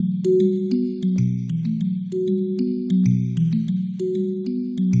Hello,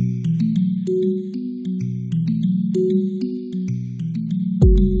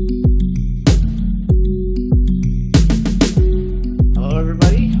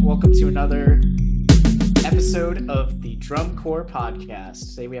 everybody. Welcome to another episode of the Drum Corps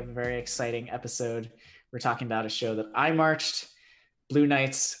podcast. Today we have a very exciting episode. We're talking about a show that I marched, Blue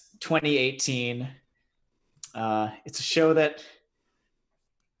Knights 2018. It's a show that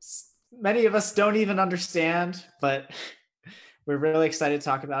many of us don't even understand, but we're really excited to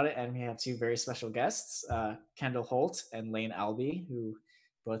talk about it. And we have two very special guests, Kendall Holt and Allbee, who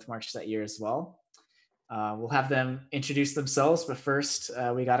both marched that year as well. We'll have them introduce themselves, but first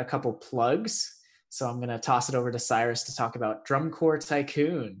we got a couple plugs. So I'm going to toss it over to Cyrus to talk about Drum Corps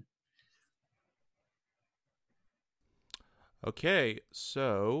Tycoon. Okay,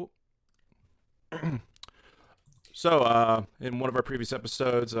 so in one of our previous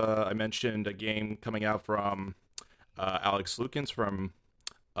episodes, I mentioned a game coming out from Alex Lukens from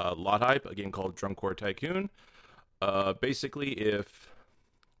Lot Hype, a game called Drum Corps Tycoon. Basically, if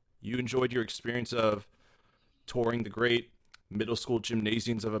you enjoyed your experience of touring the great middle school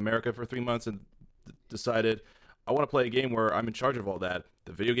gymnasiums of America for 3 months and decided, I want to play a game where I'm in charge of all that,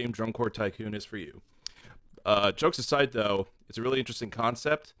 the video game Drum Corps Tycoon is for you. Jokes aside, though, it's a really interesting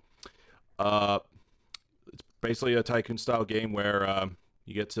concept. It's basically a tycoon-style game where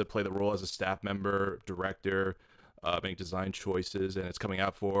you get to play the role as a staff member, director, make design choices, and it's coming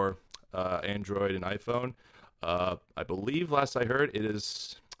out for Android and iPhone. I believe last I heard,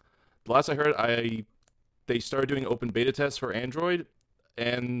 they started doing open beta tests for Android,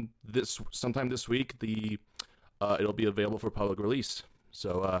 and sometime this week it'll be available for public release.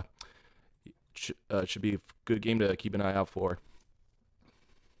 So it should be a good game to keep an eye out for.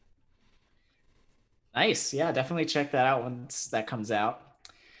 Nice. Yeah, definitely check that out once that comes out.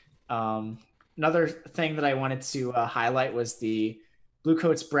 Another thing that I wanted to highlight was the Blue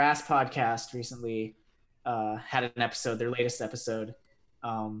Coats Brass podcast recently had an episode. Their latest episode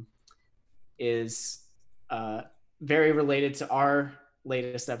is very related to our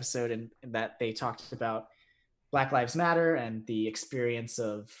latest episode in that they talked about Black Lives Matter and the experience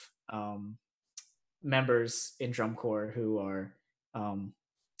of members in Drum Corps who are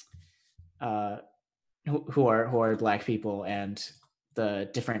Black people and the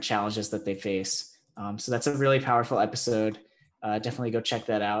different challenges that they face. So that's a really powerful episode. Definitely go check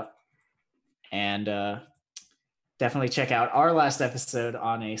that out. And definitely check out our last episode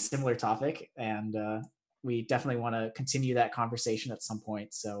on a similar topic. And we definitely want to continue that conversation at some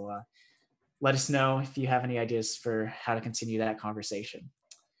point. So let us know if you have any ideas for how to continue that conversation.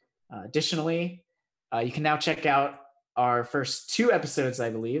 Additionally, you can now check out our first two episodes, I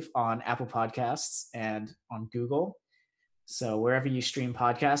believe, on Apple Podcasts and on Google. So wherever you stream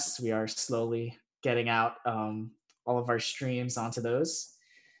podcasts, we are slowly getting out all of our streams onto those.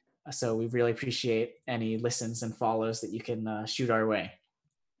 So we really appreciate any listens and follows that you can shoot our way.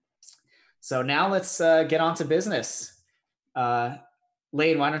 So now let's get on to business. Lane,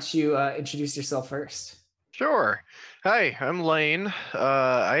 why don't you introduce yourself first? Sure. Hi, I'm Lane.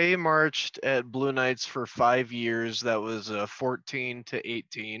 I marched at Blue Knights for 5 years. That was 14 to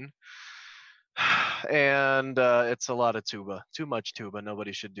 18. And it's a lot of tuba. Too much tuba.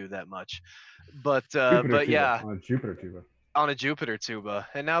 Nobody should do that much. But yeah. On a Jupiter tuba. On a Jupiter tuba.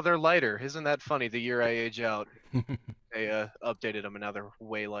 And now they're lighter. Isn't that funny? The year I age out, they updated them and now they're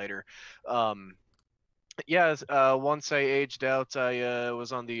way lighter. Once I aged out, I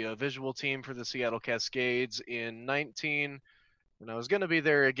was on the visual team for the Seattle Cascades in 19, and I was going to be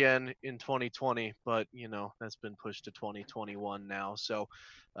there again in 2020, but, that's been pushed to 2021 now. So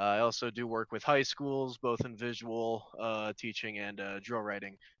I also do work with high schools, both in visual teaching and drill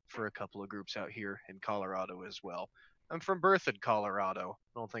writing for a couple of groups out here in Colorado as well. I'm from Berthoud, Colorado.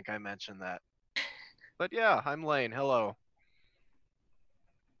 I don't think I mentioned that. But yeah, I'm Lane. Hello.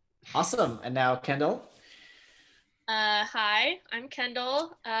 Awesome. And now Kendall. Hi, I'm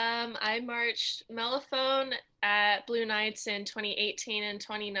Kendall. I marched mellophone at Blue Knights in 2018 and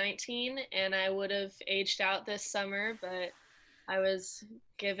 2019, and I would have aged out this summer, but I was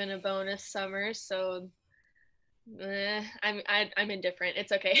given a bonus summer, so I'm indifferent.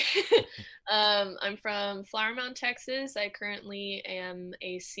 It's okay. I'm from Flower Mound, Texas. I currently am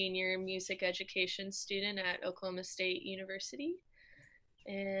a senior music education student at Oklahoma State University,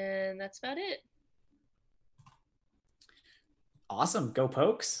 and that's about it. Awesome. Go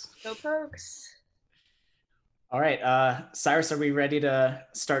Pokes. Go Pokes. All right. Cyrus, are we ready to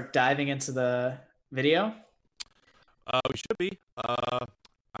start diving into the video? We should be. I'm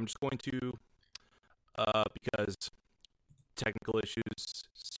just going to, because technical issues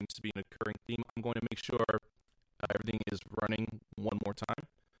seems to be an occurring theme. I'm going to make sure everything is running one more time.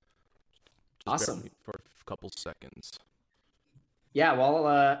 Just Awesome. bear with me for a couple seconds. Yeah,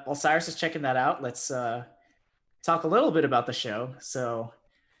 while Cyrus is checking that out, let's talk a little bit about the show. So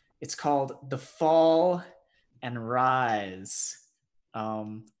it's called The Fall and Rise.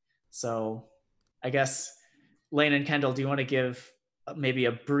 So I guess Lane and Kendall, do you want to give maybe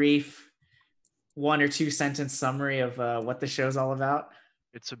a brief 1 or 2 sentence summary of what the show's all about?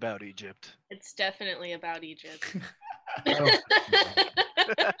 It's about Egypt. It's definitely about Egypt.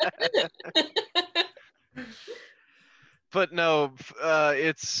 But no,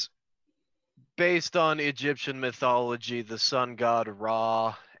 it's based on Egyptian mythology, the sun god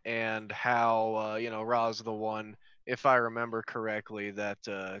Ra, and how Ra's the one, if I remember correctly, that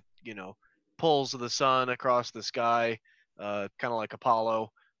pulls the sun across the sky, kind of like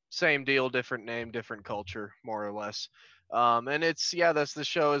Apollo. Same deal, different name, different culture, more or less. And that's the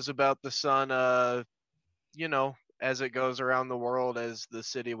show is about the sun, as it goes around the world, as the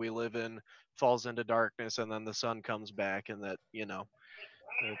city we live in falls into darkness, and then the sun comes back, and that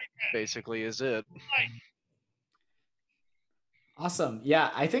basically is it. Awesome. Yeah,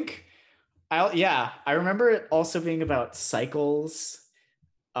 I remember it also being about cycles,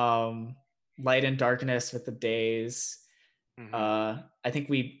 light and darkness with the days. Mm-hmm. I think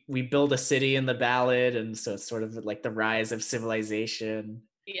we build a city in the ballad, and so it's sort of like the rise of civilization.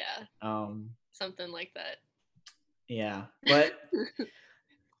 Yeah. Something like that. Yeah, but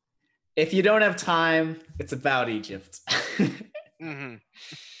if you don't have time, it's about Egypt. Mm-hmm.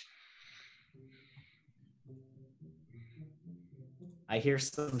 I hear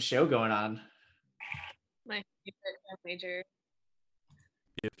some show going on. My favorite major.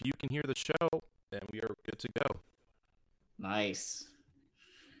 If you can hear the show, then we are good to go. Nice.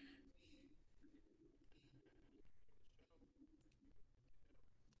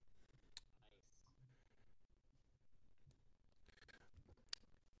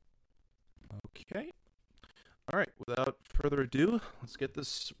 Okay. All right. Without further ado, let's get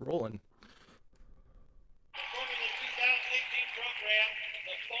this rolling.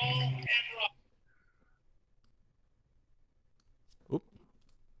 Oop.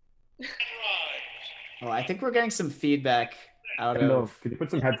 Oh, I think we're getting some feedback out Kendall, of. could you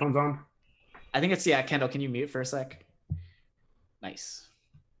put some headphones on? I think it's Kendall. Can you mute for a sec? Nice.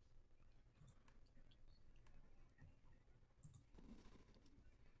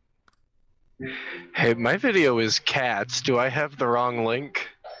 Hey, my video is cats. Do I have the wrong link?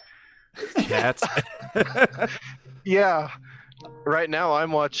 Cats. Yeah. Right now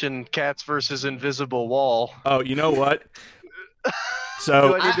I'm watching Cats versus Invisible Wall. Oh, you know what? So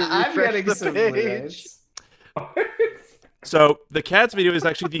Do I need to I'm refresh getting the some page? So the Cats video is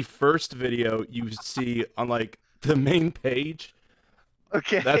actually the first video you see on like the main page.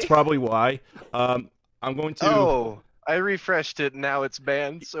 Okay. That's probably why. I'm going to. Oh, I refreshed it. Now it's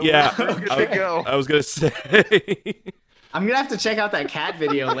banned. So Yeah, we're good to go. I was gonna say. I'm gonna have to check out that cat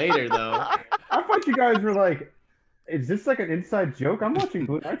video later, though. I thought you guys were like, is this like an inside joke? I'm watching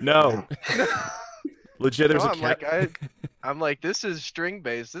Blue Knights. No. Legit, there's No, a cat. I'm like, this is string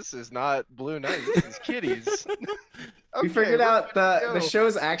based. This is not Blue Knight. This is kitties. We Okay, figured we're out good to the go.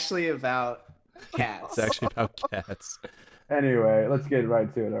 show's actually about cats. It's actually about cats. Anyway, let's get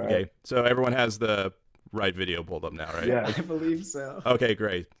right to it. All right. Okay, so everyone has the right video pulled up now, right? Yeah. I believe so. Okay,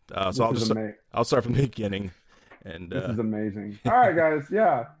 great. So I'll start from the beginning. And this is amazing. All right, guys.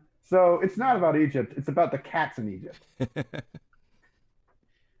 Yeah. So it's not about Egypt. It's about the cats in Egypt.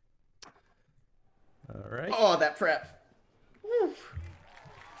 All right. Oh, that prep. Woo.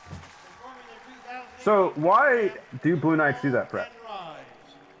 So why do Blue Knights do that prep?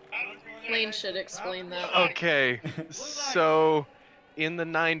 Lane should explain that. Okay, so in the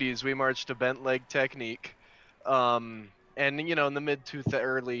 90s we marched a bent leg technique, and in the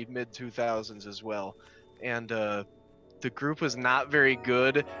early mid 2000s as well, and the group was not very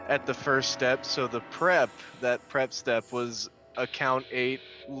good at the first step, so that prep step was a count 8,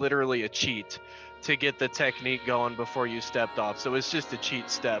 literally a cheat to get the technique going before you stepped off. So it's just a cheat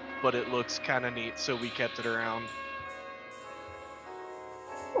step, but it looks kind of neat, so we kept it around.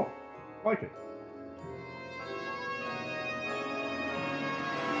 Oh, I like it.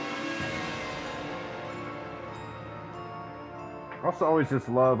 I also always just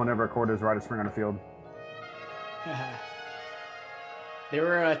love whenever a quarters ride a spring on a field. There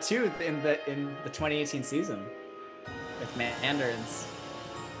were 2 in the 2018 season with Mandarins.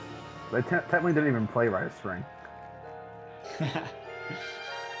 They technically didn't even play Rite of Spring.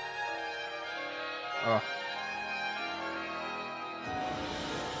 Oh.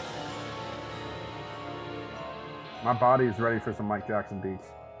 My body is ready for some Mike Jackson beats.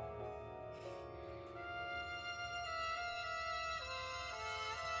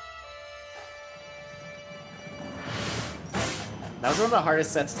 That was one of the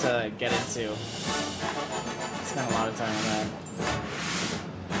hardest sets to get into. Spent a lot of time on that.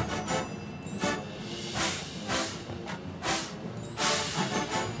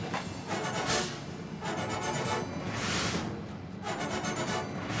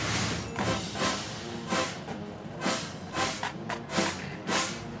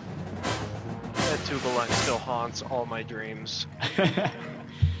 That tuba line still haunts all my dreams.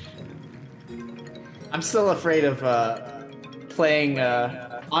 I'm still afraid of playing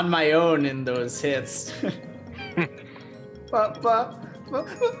on my own in those hits. Ah!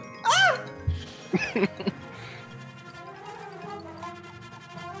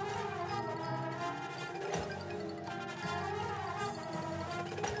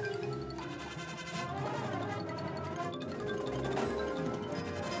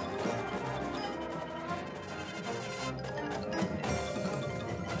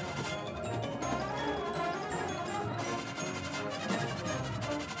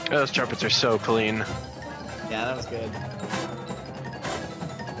 Those trumpets are so clean. Yeah, that was good.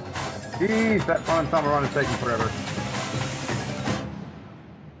 Jeez, that fun summer run is taking forever.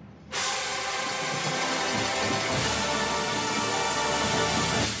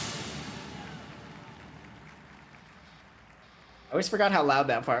 I always forgot how loud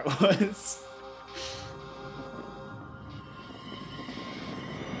that part was.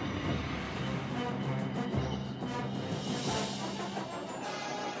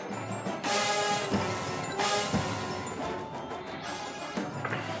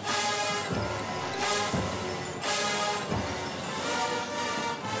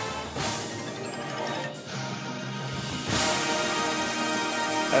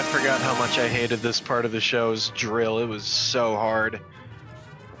 I forgot how much I hated this part of the show's drill. It was so hard.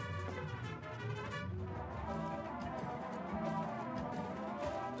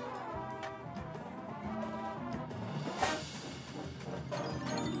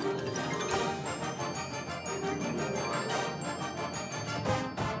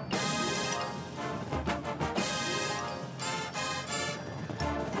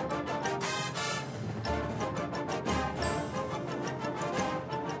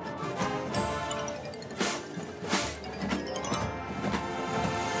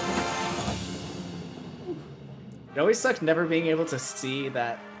 It always sucked never being able to see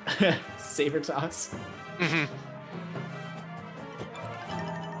that saber toss. Mhm.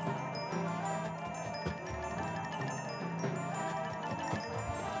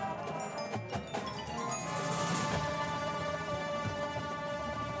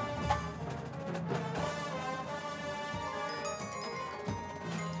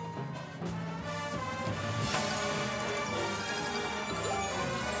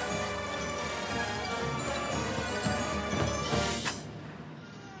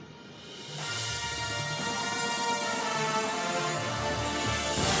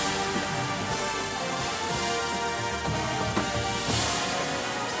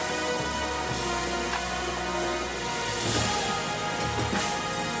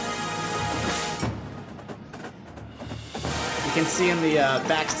 You can see in the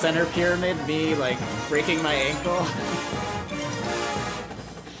back center pyramid me like breaking my ankle.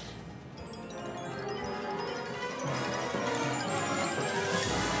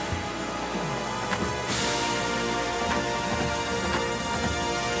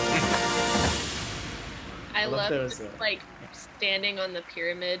 I love love those, like standing on the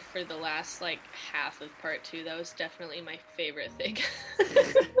pyramid for the last like half of part 2. That was definitely my favorite thing.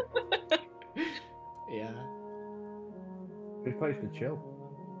 Yeah. Good place to chill.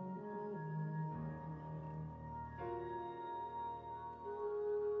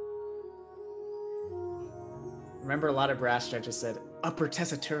 Remember, a lot of brass judges said upper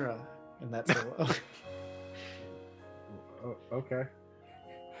tessitura in that solo. Oh, okay.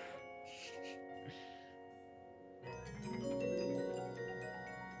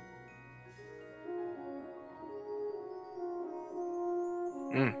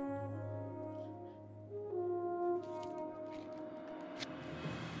 Mm.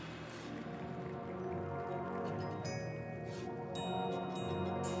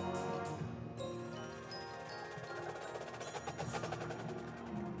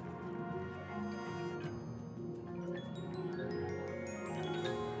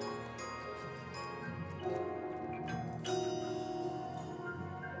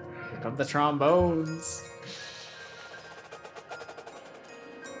 Here come the trombones.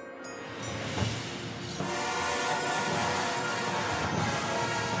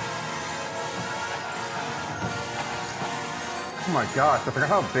 Oh my gosh, I forgot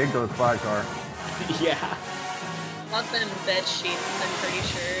how big those flags are. Yeah. Want them bed sheets, I'm pretty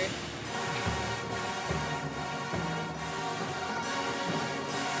sure.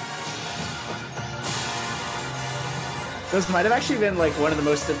 Those might have actually been like one of the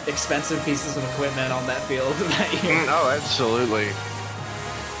most expensive pieces of equipment on that field that year. Oh, absolutely.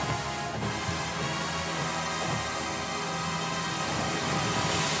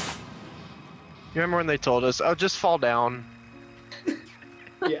 You remember when they told us, "Oh, just fall down,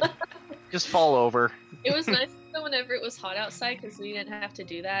 Yeah. just fall over." It was nice though whenever it was hot outside because we didn't have to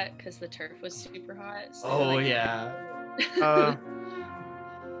do that because the turf was super hot. So Oh like, yeah.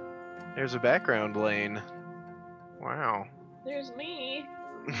 There's a background lane. Wow. there's me.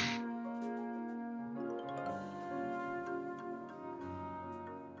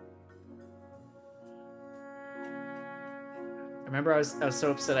 I remember I was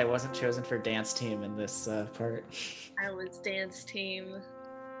so upset I wasn't chosen for dance team in this part. I was dance team.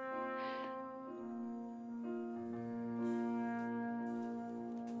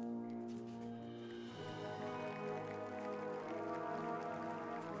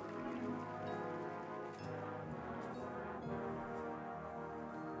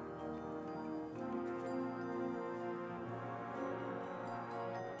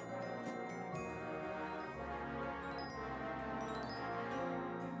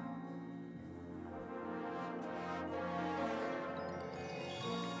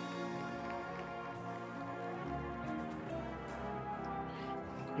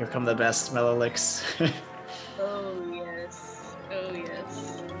 Here come the best mellow licks. Oh yes. Oh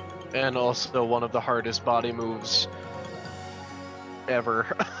yes. And also one of the hardest body moves ever.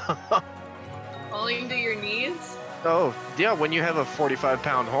 Falling to your knees? Oh, yeah, when you have a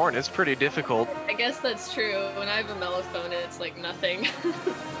 45-pound horn, it's pretty difficult. I guess that's true. When I have a mellophone, it's like nothing.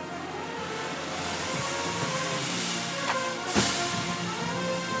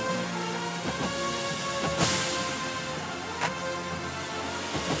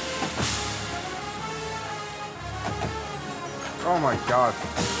 Oh my gosh.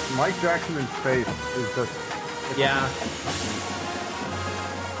 Mike Jackson in space is just... Yeah.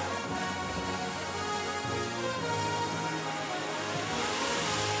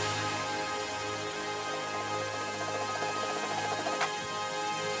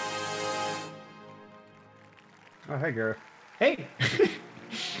 Oh, hey, Gareth. Hey.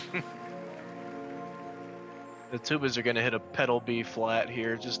 The tubas are gonna hit a pedal B flat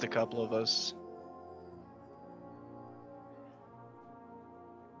here, just a couple of us.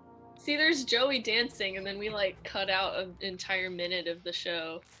 See, there's Joey dancing, and then we like cut out an entire minute of the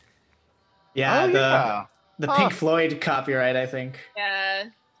show. Yeah, Oh, the yeah. the Huh. Pink Floyd copyright, I think. Yeah,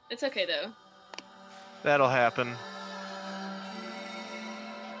 it's okay though. That'll happen.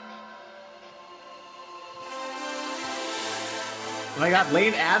 Oh my god,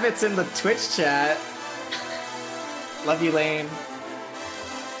 Lane Abbott's in the Twitch chat. Love you, Lane.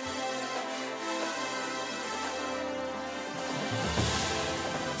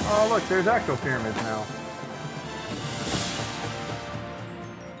 Oh, look, there's actual pyramids now.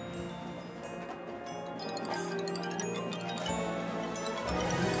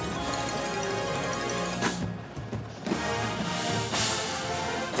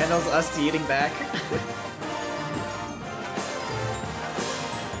 Kendall's us eating back.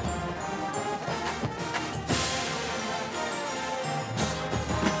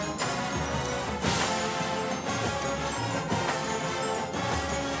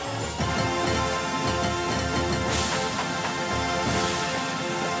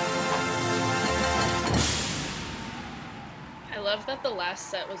 I love that the last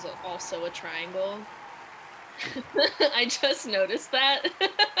set was also a triangle. I just noticed that.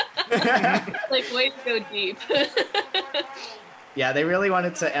 Like, way to go deep. Yeah, they really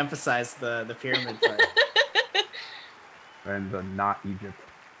wanted to emphasize the pyramid part. And not Egypt.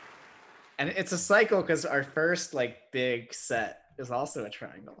 And it's a cycle because our first like big set is also a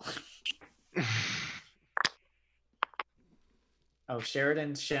triangle. Oh,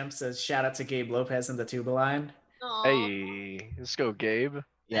 Sheridan Shemp says shout out to Gabe Lopez in the tuba line. Aw. Hey, let's go, Gabe.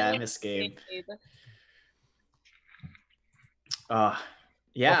 Yeah, I like miss Gabe. Gabe.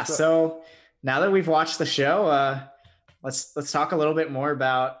 Yeah, Also- so now that we've watched the show, let's talk a little bit more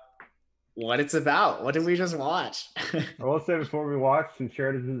about what it's about. What did we just watch? I will say before we watch, since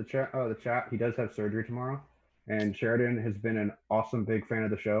Sheridan's in the chat, he does have surgery tomorrow. And Sheridan has been an awesome big fan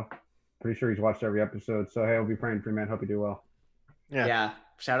of the show. Pretty sure he's watched every episode. So, hey, I'll be praying for you, man. Hope you do well. Yeah,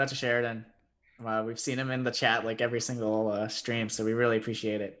 shout out to Sheridan. We've seen him in the chat like every single stream, so we really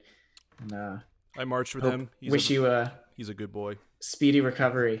appreciate it. And, I marched with him. Wish you He's a good boy. speedy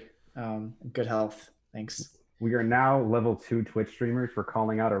recovery, good health. Thanks. We are now level 2 Twitch streamers for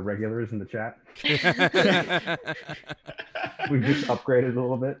calling out our regulars in the chat. We've just upgraded a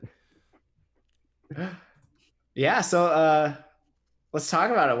little bit. Yeah, so let's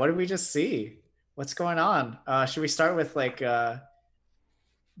talk about it. What did we just see? What's going on? Should we start with like the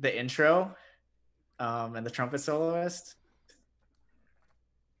intro and the trumpet soloist?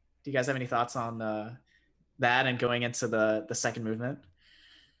 Do you guys have any thoughts on that and going into the second movement?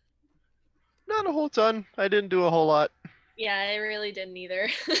 Not a whole ton. I didn't do a whole lot. Yeah, I really didn't either.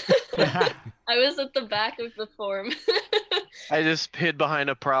 I was at the back of the form. I just hid behind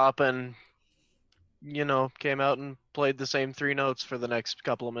a prop and, came out and played the same 3 notes for the next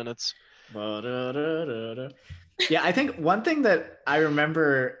couple of minutes. Yeah, I think one thing that I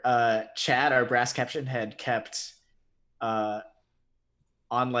remember Chad, our brass caption head, kept on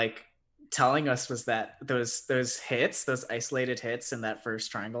like telling us was that those hits, those isolated hits in that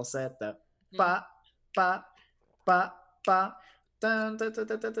first triangle set, the ba ba ba ba dun, da, da,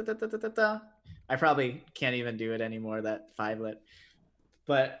 da, da, da, da, da, da. I probably can't even do it anymore, that 5-lit.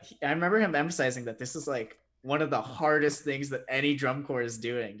 But I remember him emphasizing that this is like one of the hardest things that any drum corps is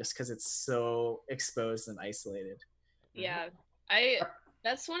doing, just because it's so exposed and isolated. Yeah,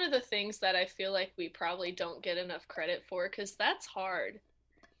 that's one of the things that I feel like we probably don't get enough credit for, because that's hard.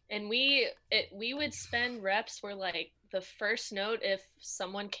 And we would spend reps where like the first note, if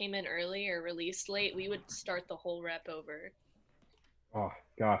someone came in early or released late, we would start the whole rep over. Oh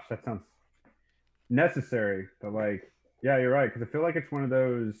gosh, that sounds necessary, but like, yeah, you're right, because I feel like it's one of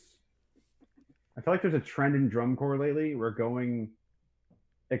those. I feel like there's a trend in drum corps lately. We're going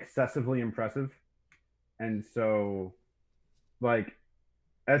excessively impressive, and so like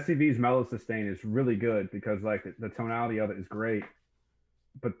SCV's mellow sustain is really good because like the tonality of it is great,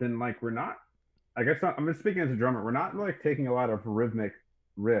 but then like we're not. I guess I'm just speaking as a drummer. We're not like taking a lot of rhythmic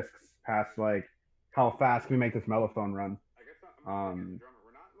risks past like how fast can we make this mellophone run.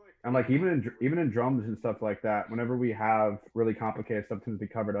 And like even in drums and stuff like that, whenever we have really complicated stuff tends to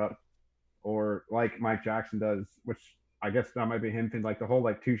be covered up, or like Mike Jackson does, which I guess that might be him thing, like the whole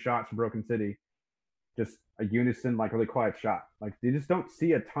like 2 shots from Broken City, just a unison like really quiet shot. Like you just don't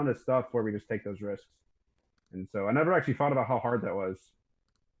see a ton of stuff where we just take those risks. And so I never actually thought about how hard that was,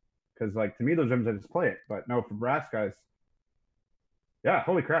 because like to me those drums I just play it, but no, for brass guys, yeah,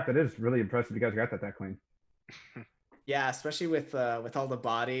 holy crap, that is really impressive. You guys got that clean. Yeah, especially with all the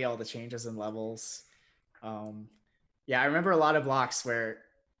body, all the changes in levels. Yeah, I remember a lot of blocks where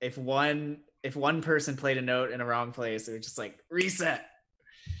if one person played a note in a wrong place, it was just like reset.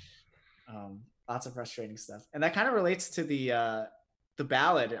 Lots of frustrating stuff, and that kind of relates to the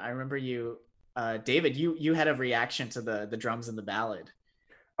ballad. I remember you, David, you had a reaction to the drums in the ballad.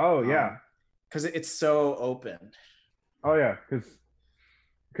 Oh yeah, because it's so open. Oh yeah,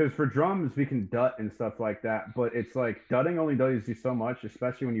 because for drums we can dut and stuff like that, but it's like dutting only does you so much,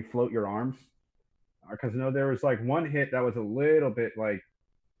 especially when you float your arms. Because there was like one hit that was a little bit like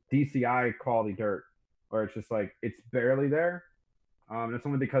DCI quality dirt, where it's just like it's barely there. And it's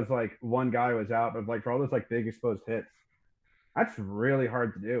only because like one guy was out, but like for all those like big exposed hits, that's really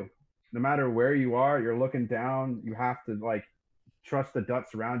hard to do. No matter where you are, you're looking down. You have to like trust the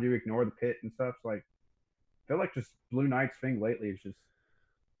duts around you, ignore the pit and stuff. Like I feel like just Blue Knight's thing lately is just.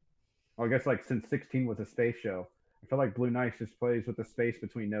 Well, I guess like since 16 was a space show, I feel like Blue Knights just plays with the space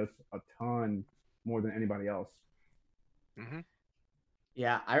between notes a ton more than anybody else. Mm-hmm.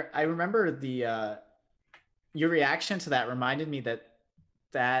 Yeah, I remember your reaction to that reminded me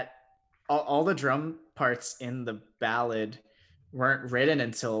that all the drum parts in the ballad weren't written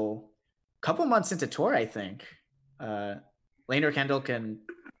until a couple months into tour, I think. Lane or Kendall can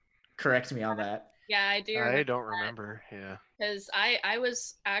correct me on that. Yeah, I do. I don't remember. Yeah. Because I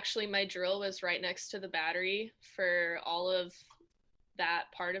was actually, my drill was right next to the battery for all of that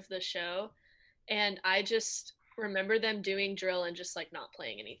part of the show. And I just remember them doing drill and just like not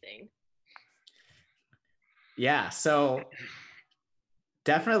playing anything. Yeah. So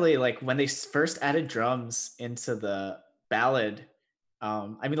definitely like when they first added drums into the ballad,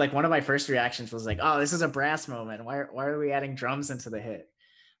 I mean, like one of my first reactions was like, oh, this is a brass moment. Why are we adding drums into the hit?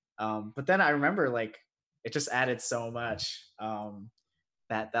 But then I remember like it just added so much.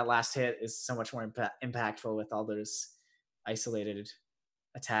 That last hit is so much more impactful with all those isolated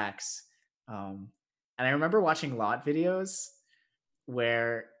attacks. And I remember watching lot videos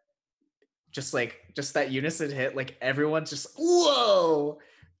where just that unison hit, like everyone just whoa.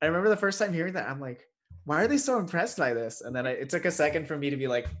 I remember the first time hearing that, I'm like, why are they so impressed by this? And then it took a second for me to be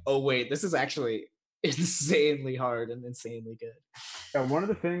like, oh wait, this is actually insanely hard and insanely good. Yeah, one of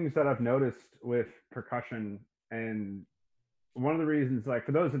the things that I've noticed with percussion and one of the reasons, like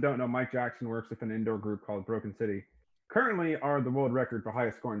for those that don't know, Mike Jackson works with an indoor group called Broken City. Currently, are the world record for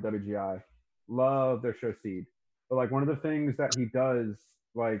highest score in WGI. Love their show Seed, but like one of the things that he does,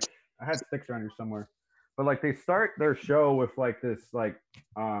 like I had sticks around here somewhere, but like they start their show with like this, like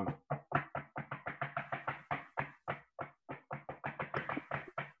um,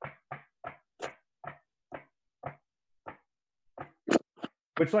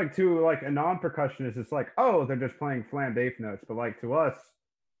 which like to like a non-percussionist, it's like, oh, they're just playing flam bass notes, but like to us,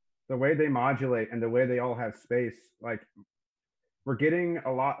 the way they modulate and the way they all have space, like we're getting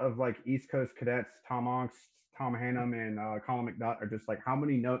a lot of like East Coast cadets, Tom Onks, Tom Hannum, and Colin McNutt are just like, how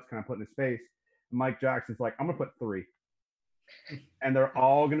many notes can I put in his space? And Mike Jackson's like, I'm gonna put 3, and they're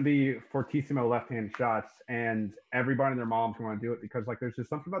all gonna be fortissimo left-hand shots, and everybody and their mom's gonna want to do it because like there's just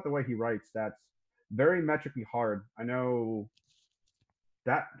something about the way he writes that's very metrically hard. I know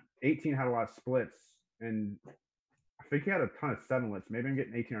that 18 had a lot of splits, and I think he had a ton of 7-lets. Maybe I'm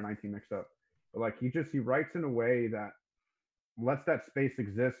getting 18 or 19 mixed up. But like he writes in a way that lets that space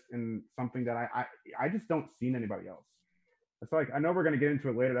exist in something that I just don't see in anybody else. It's like I know we're gonna get into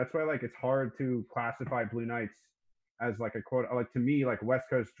it later. That's why like it's hard to classify Blue Knights as like a quote, like to me like West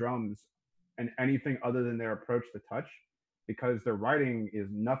Coast drums and anything other than their approach to touch, because their writing is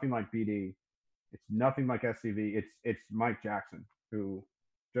nothing like BD. It's nothing like SCV. It's Mike Jackson who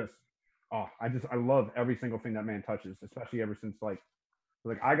just I love every single thing that man touches, especially ever since like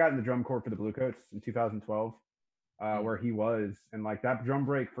I got in the drum corps for the Bluecoats in 2012, where he was, and like that drum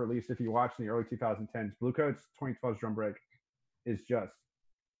break for at least if you watch in the early 2010s, Bluecoats 2012's drum break is just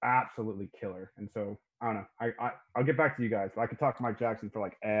absolutely killer. And so I don't know. I'll get back to you guys. I could talk to Mike Jackson for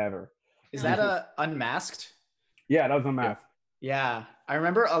like ever. Is that a Unmasked? Yeah, that was Unmasked. Yeah, I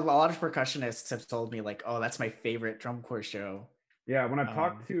remember a lot of percussionists have told me like, oh, that's my favorite drum corps show. Yeah, when I've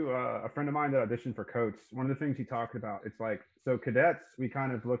talked to a friend of mine that auditioned for Coates, one of the things he talked about, it's like, so cadets, we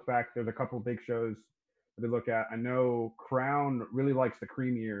kind of look back, there's a couple of big shows that they look at. I know Crown really likes the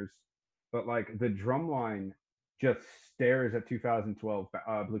Cream Years, but like the drum line just stares at 2012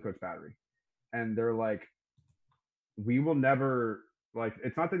 Blue Coats Battery. And they're like, we will never, like,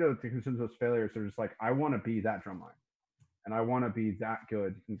 it's not that they're considered those failures, they're just like, I want to be that drum line. And I want to be that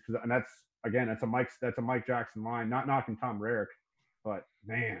good. And that's, again, that's a Mike Jackson line, not knocking Tom Rarick. But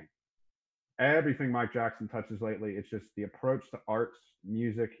man, everything Mike Jackson touches lately, it's just the approach to arts,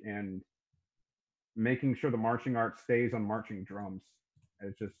 music, and making sure the marching art stays on marching drums.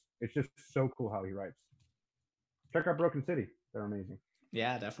 It's just so cool how he writes. Check out Broken City; they're amazing.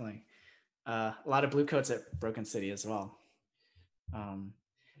 Yeah, definitely. A lot of Blue Coats at Broken City as well.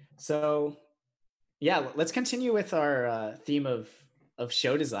 So, yeah, let's continue with our theme of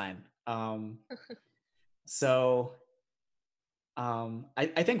show design. So.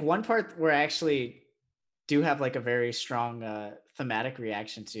 I think one part where I actually do have like a very strong thematic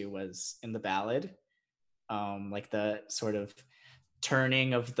reaction to was in the ballad, like the sort of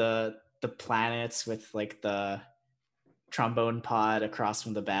turning of the planets with like the trombone pod across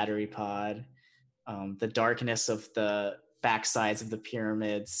from the battery pod, the darkness of the backsides of the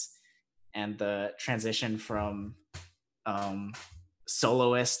pyramids, and the transition from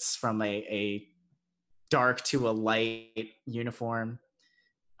soloists from a dark to a light uniform.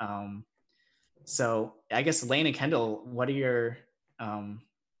 So I guess Lane and Kendall, what are your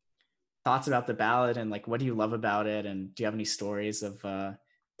thoughts about the ballad, and like what do you love about it, and do you have any stories of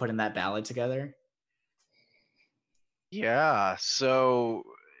putting that ballad together? Yeah, so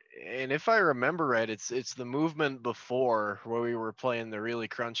and if I remember right, it's the movement before where we were playing the really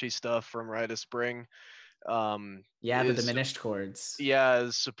crunchy stuff from Rite of Spring. Yeah, the diminished chords. Yeah,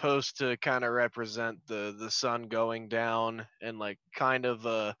 is supposed to kind of represent the sun going down and like kind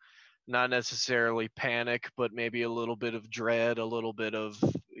of not necessarily panic, but maybe a little bit of dread, a little bit of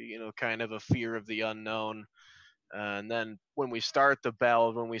kind of a fear of the unknown. And then when we start the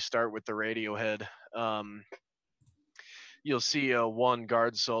ballad, when we start with the Radiohead, you'll see one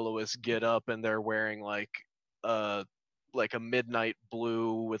guard soloist get up and they're wearing like a midnight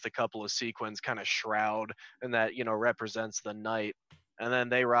blue with a couple of sequins kind of shroud, and that represents the night. And then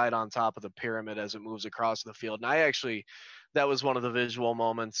they ride on top of the pyramid as it moves across the field. And that was one of the visual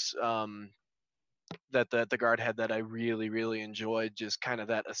moments that the guard had that I really, really enjoyed. Just kind of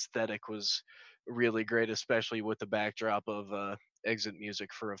that aesthetic was really great, especially with the backdrop of exit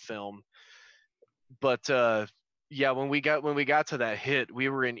music for a film. But yeah, when we got to that hit, we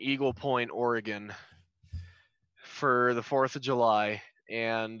were in Eagle Point, Oregon for the 4th of July,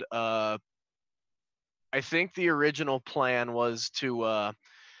 and I think the original plan was to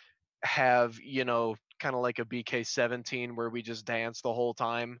have kind of like a BK17 where we just dance the whole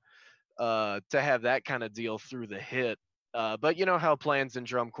time, to have that kind of deal through the hit. But you know how plans in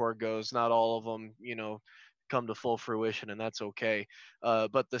drum corps goes. Not all of them, come to full fruition, and that's okay.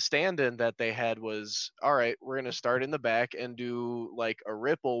 But the stand-in that they had was, all right, we're gonna start in the back and do like a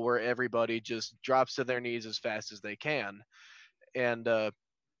ripple where everybody just drops to their knees as fast as they can, and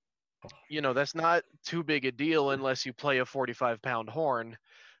that's not too big a deal unless you play a 45-pound horn,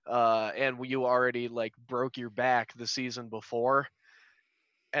 and you already like broke your back the season before,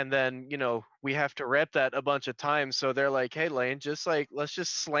 and then we have to rep that a bunch of times. So they're like, hey Lane, just like let's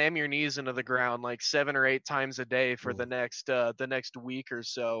just slam your knees into the ground like 7 or 8 times a day for the next week or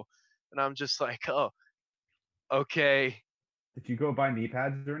so. And I'm just like, oh, okay. Did you go buy knee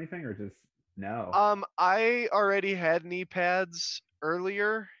pads or anything, or just no? I already had knee pads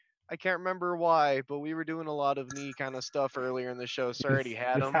earlier. I can't remember why, but we were doing a lot of knee kind of stuff earlier in the show, so I already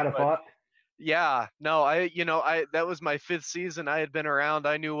had Just them. had a But thought. yeah, no, I that was my 5th season. I had been around.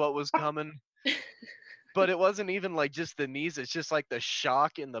 I knew what was coming. But it wasn't even like just the knees. It's just like the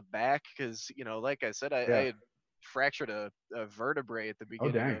shock in the back because like I said, I Yeah. had fractured a vertebrae at the Oh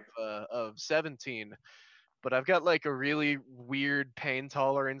beginning dang. of 17. But I've got like a really weird pain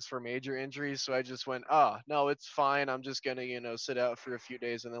tolerance for major injuries, so I just went, no, it's fine. I'm just gonna sit out for a few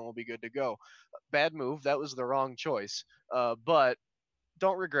days and then we'll be good to go. Bad move. That was the wrong choice. But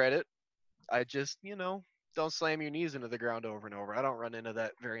don't regret it. I just don't slam your knees into the ground over and over. I don't run into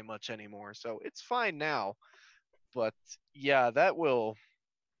that very much anymore, so it's fine now. But yeah, that'll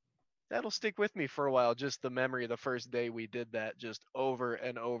stick with me for a while. Just the memory of the first day we did that, just over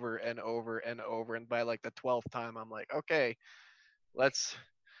and over and over and over. And by like the 12th time, I'm like, okay, let's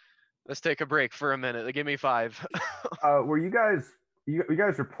take a break for a minute. Give me 5. Were you guys you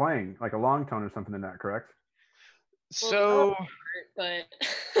guys are playing like a long tone or something in that, correct? So but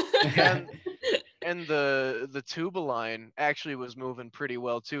yeah, and the tuba line actually was moving pretty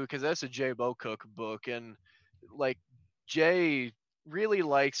well too, because that's a Jay Bocook book, and like Jay really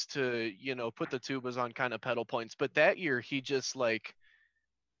likes to put the tubas on kind of pedal points, but that year he just went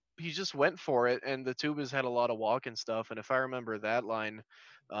for it, and the tubas had a lot of walk and stuff. And if I remember that line,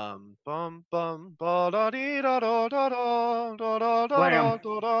 bum bum ba da dee da da da da da da da Slam. da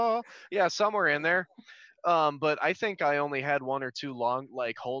da da, yeah, somewhere in there. But I think I only had 1 or 2 long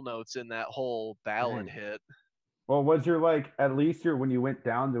like whole notes in that whole ballad Dang. hit. Well, was your like at least your when you went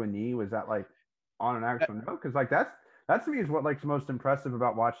down to a knee, was that like on an actual note? Because like that's to me is what like the most impressive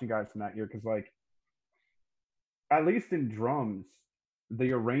about watching guys from that year. Because like at least in drums,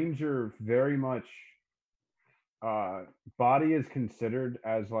 the arranger very much body is considered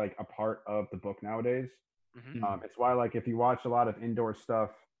as like a part of the book nowadays. Mm-hmm. It's why like if you watch a lot of indoor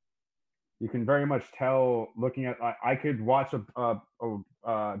stuff, you can very much tell looking at I could watch a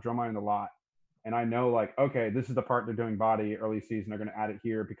drum line a lot, and I know like okay, this is the part they're doing body early season. They're going to add it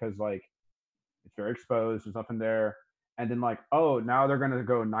here because like it's very exposed. There's nothing there, and then like oh now they're going to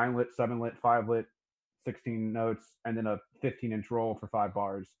go 9 lit, 7 lit, 5 lit, 16 notes, and then a 15-inch roll for 5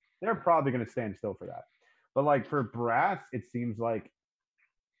 bars. They're probably going to stand still for that. But like for brass, it seems like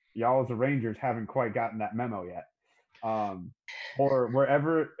y'all as the Rangers haven't quite gotten that memo yet. Or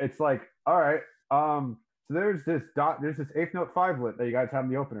wherever it's like, all right, so there's this 8th note 5 lit that you guys have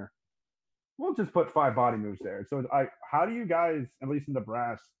in the opener. We'll just put 5 body moves there. So how do you guys, at least in the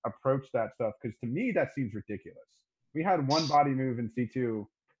brass, approach that stuff? Because to me, that seems ridiculous. We had 1 body move in C2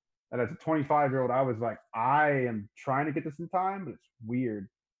 that as a 25-year-old, I was like, I am trying to get this in time, but it's weird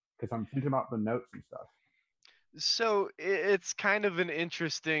because I'm thinking about the notes and stuff. So it's kind of an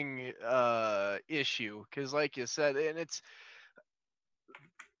interesting issue because, like you said,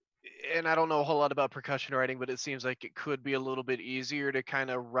 and I don't know a whole lot about percussion writing, but it seems like it could be a little bit easier to kind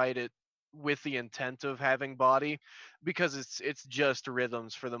of write it with the intent of having body, because it's just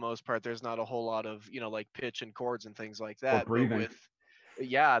rhythms for the most part. There's not a whole lot of like pitch and chords and things like Or that. But breathing.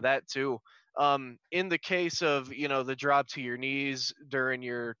 yeah, that too. In the case of the drop to your knees during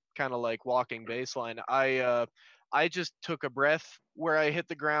your kind of like walking baseline, I just took a breath where I hit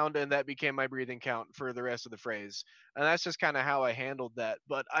the ground, and that became my breathing count for the rest of the phrase. And that's just kind of how I handled that.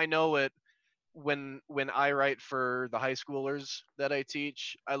 But I know it when I write for the high schoolers that I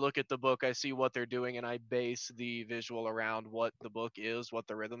teach, I look at the book, I see what they're doing, and I base the visual around what the book is, what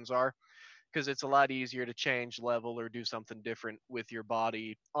the rhythms are, because it's a lot easier to change level or do something different with your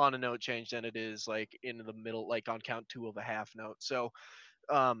body on a note change than it is like in the middle, like on count 2 of a half note. So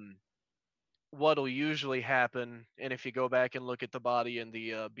um what'll usually happen, and if you go back and look at the body in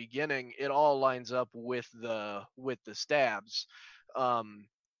the beginning, it all lines up with the stabs. um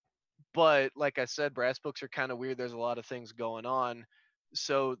but like I said, brass books are kind of weird. There's a lot of things going on.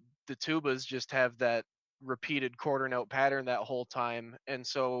 So the tubas just have that repeated quarter note pattern that whole time. And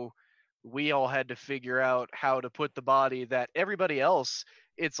so we all had to figure out how to put the body that everybody else,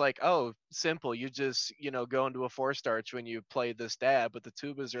 it's like, oh, simple. You just, go into a 4-starch when you play the stab, but the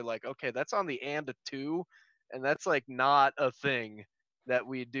tubas are like, okay, that's on the and a 2, and that's like not a thing that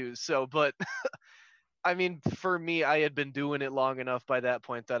we do. So, but I mean, for me, I had been doing it long enough by that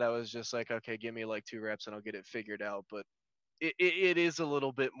point that I was just like, okay, give me like 2 reps and I'll get it figured out. But it is a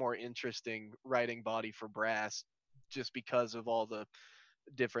little bit more interesting writing body for brass just because of all the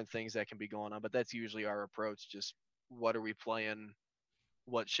different things that can be going on. But that's usually our approach. Just what are we playing?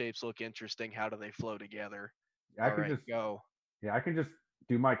 What shapes look interesting? How do they flow together? I All could right, just go. Yeah, I can just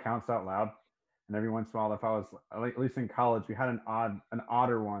do my counts out loud, and every once in a while, if I was at least in college, we had an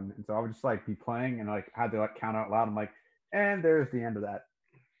odder one, and so I would just like be playing and like had to like count out loud. I'm like, and there's the end of that.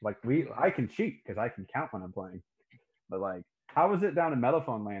 Like I can cheat because I can count when I'm playing, but like, how was it down in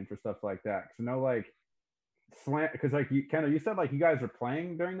Melophone land for stuff like that? Because like slant, because like you Kendall, you said like you guys were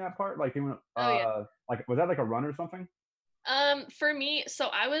playing during that part, like you went, Oh yeah. like was that like a run or something? For me, so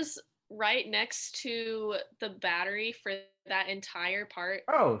I was right next to the battery for that entire part.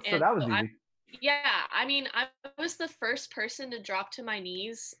 Oh, so And that was so easy. yeah, I mean, I was the first person to drop to my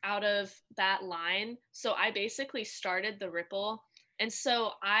knees out of that line. So I basically started the ripple. And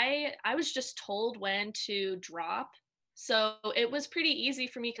so I was just told when to drop. So it was pretty easy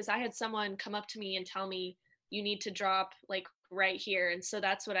for me because I had someone come up to me and tell me you need to drop like right here. And so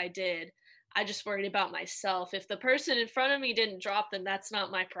that's what I did. I just worried about myself. If the person in front of me didn't drop, then that's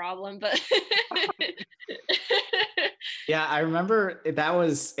not my problem. But Yeah, I remember that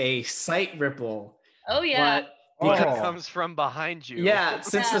was a sight ripple, oh yeah. but When it because Oh. comes from behind you. yeah,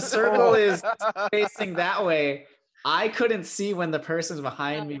 since Yeah. the circle Oh. is facing that way, I couldn't see when the person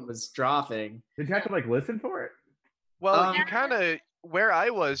behind me Oh. was dropping. Did you have to like listen for it? Well, you Um, kind of, where I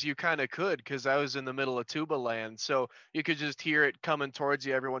was, you kind of could, because I was in the middle of tuba land, so you could just hear it coming towards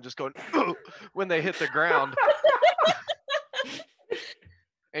you. Everyone just going when they hit the ground,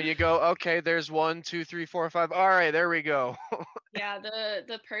 and you go, okay, there's 1, 2, 3, 4, 5. All right, there we go. Yeah,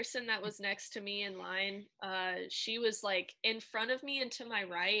 the person that was next to me in line, she was like in front of me and to my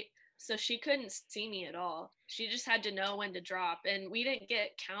right, so she couldn't see me at all. She just had to know when to drop, and we didn't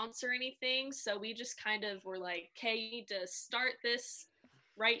get counts or anything, so we just kind of were like, "Okay, you need to start this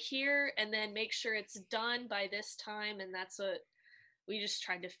right here, and then make sure it's done by this time," and that's what we just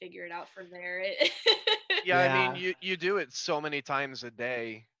tried to figure it out from there. Yeah, I mean, yeah, you do it so many times a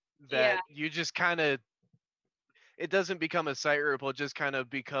day Yeah, that you just kind of, it doesn't become a sight ripple. It just kind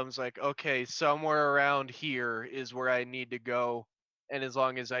of becomes like, okay, somewhere around here is where I need to go, and as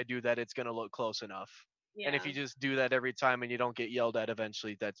long as I do that, it's gonna look close enough. And if yeah, you just do that every time and you don't get yelled at,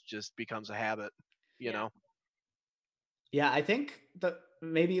 eventually that just becomes a habit, you yeah, know? yeah. I think the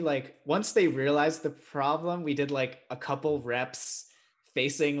maybe like once they realized the problem, we did like a couple reps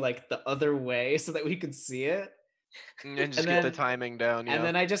facing like the other way so that we could see it. And just And get the then timing down, and yeah.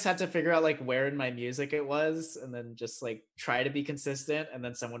 then I just had to figure out like where in my music it was and then just like try to be consistent and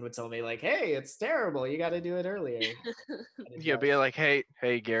then someone would tell me like, "Hey, it's terrible. You got to do it earlier." And Yeah, be adjust. like,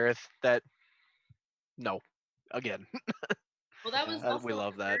 hey, Gareth, that, no, again. Well, that was also We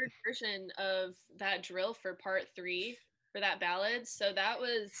love the that. third version of that drill for part 3 for that ballad. So that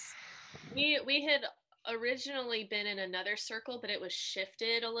was we had originally been in another circle, but it was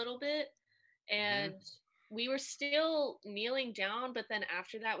shifted a little bit, Hmm. and we were still kneeling down. But then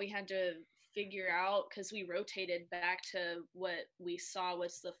after that, we had to figure out because we rotated back to what we saw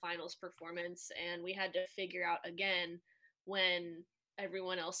was the finals performance, and we had to figure out again when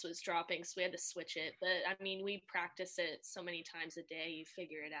everyone else was dropping, so we had to switch it. But I mean, we practice it so many times a day, you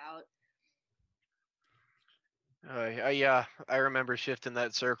figure it out. Yeah, I remember shifting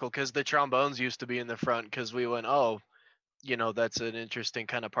that circle because the trombones used to be in the front because we went, oh, that's an interesting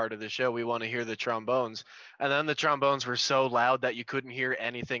kind of part of the show. We want to hear the trombones. And then the trombones were so loud that you couldn't hear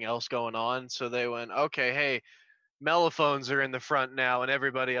anything else going on. So they went, okay, hey, mellophones are in the front now and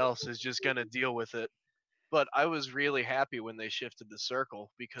everybody else is just going to deal with it. But I was really happy when they shifted the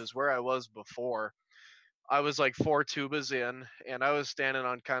circle because where I was before, I was like 4 tubas in and I was standing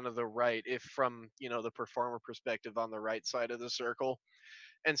on kind of the right, if from, the performer perspective, on the right side of the circle.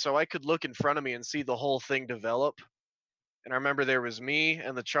 And so I could look in front of me and see the whole thing develop. And I remember there was me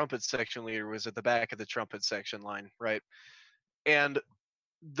and the trumpet section leader was at the back of the trumpet section line, right? And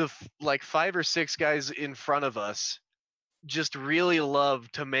the like 5 or 6 guys in front of us just really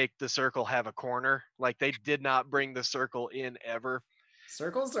loved to make the circle have a corner. Like they did not bring the circle in ever.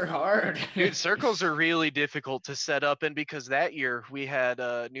 Circles are hard. Dude, circles are really difficult to set up, and because that year we had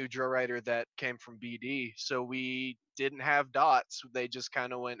a new drill writer that came from BD, so we didn't have dots. They just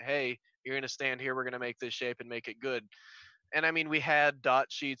kind of went, "Hey, you're gonna stand here. We're gonna make this shape and make it good." And I mean, we had dot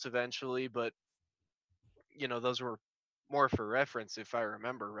sheets eventually, but those were more for reference, if I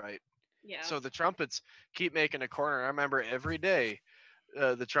remember right. Yeah. So the trumpets keep making a corner. I remember every day,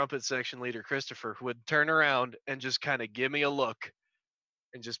 the trumpet section leader Christopher would turn around and just kind of give me a look,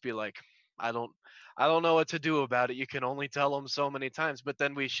 and just be like, I don't, I don't know what to do about it. You can only tell them so many times. But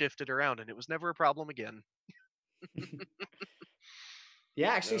then we shifted around, and it was never a problem again.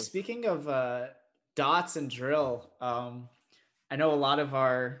 Yeah, actually, So- speaking of dots and drill, I know a lot of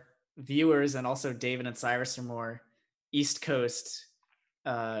our viewers and also David and Cyrus are more East Coast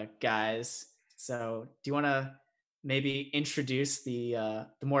guys. So, do you want to maybe introduce the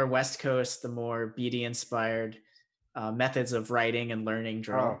more West Coast, the more BD inspired methods of writing and learning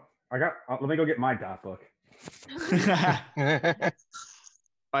drill? Let me go get my dot book. All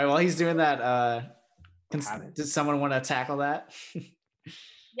right, while he's doing that, does someone want to tackle that?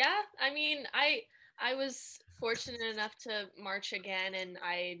 Yeah, I mean, I was fortunate enough to march again, and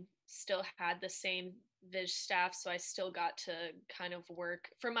I still had the same Viz staff, so I still got to kind of work.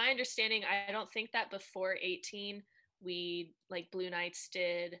 From my understanding, I don't think that before 18 we like Blue Knights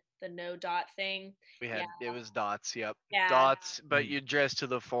did the no dot thing. We had it was dots, yep, Yeah. dots, but you dress to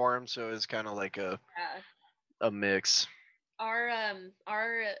the form, so it was kind of like a mix. Our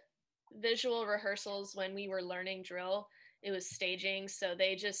visual rehearsals when we were learning drill, it was staging, so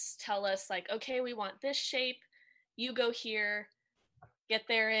they just tell us like, okay, we want this shape, you go here, get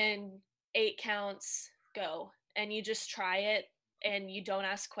there in 8 counts, go. And you just try it, and you don't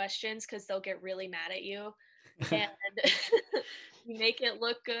ask questions because they'll get really mad at you, and you make it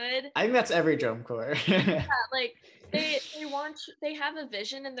look good. I think that's every drum corps. Yeah, like they have a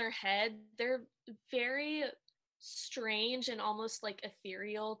vision in their head. They're very strange and almost like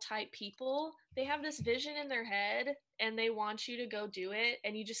ethereal type people. They have this vision in their head, and they want you to go do it,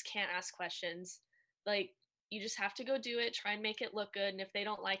 and you just can't ask questions. Like, you just have to go do it, try and make it look good, and if they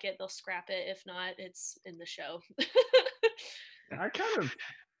don't like it, they'll scrap it. If not, it's in the show.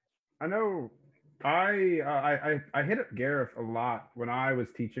 I know I hit up Gareth a lot when I was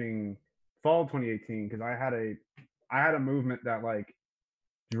teaching fall 2018 because I had a movement that like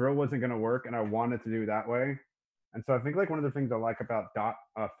drill wasn't going to work and I wanted to do that way. And so I think like one of the things I like about dot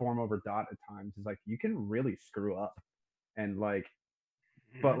form over dot at times is like you can really screw up and like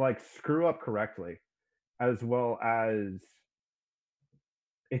but like screw up correctly, as well as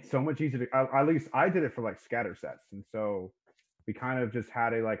it's so much easier to at least I did it for like scatter sets. And so we kind of just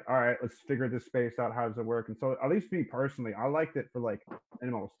had a like, all right, let's figure this space out. How does it work? And so at least me personally, I liked it for like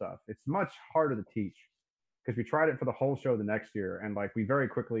minimal stuff. It's much harder to teach because we tried it for the whole show the next year, and like we very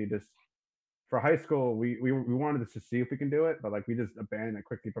quickly just for high school we wanted to see if we can do it, but like we just abandoned it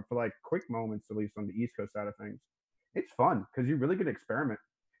quickly. But for like quick moments, at least on the East Coast side of things, it's fun because you really get to experiment.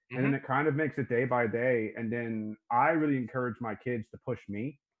 And then it kind of makes it day by day. And then I really encourage my kids to push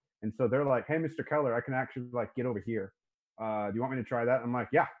me. And so they're like, hey, Mr. Keller, I can actually like get over here. Do you want me to try that? I'm like,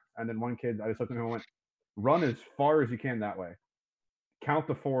 yeah. And then one kid, I just looked at him and went, run as far as you can that way. Count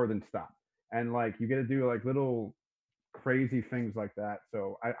to 4, then stop. And like you get to do like little crazy things like that.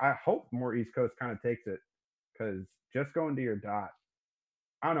 So I hope more East Coast kind of takes it, because just going to your dot,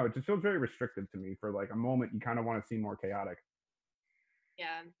 I don't know, it just feels very restrictive to me. For like a moment, you kind of want to see more chaotic.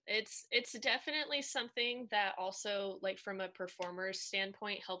 Yeah, it's definitely something that also, like from a performer's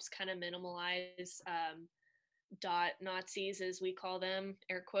standpoint, helps kind of minimalize dot Nazis, as we call them,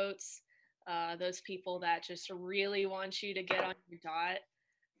 air quotes. Those people that just really want you to get on your dot.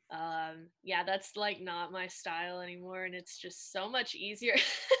 Yeah, that's like not my style anymore, and it's just so much easier,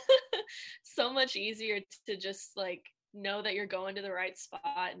 so much easier to just like know that you're going to the right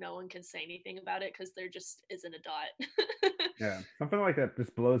spot. No one can say anything about it because there just isn't a dot. Yeah, something like that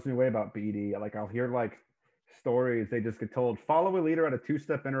just blows me away about BD. Like I'll hear like stories, they just get told follow a leader at a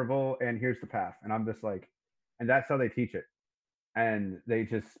 2-step interval, and here's the path, and I'm just like, and that's how they teach it, and they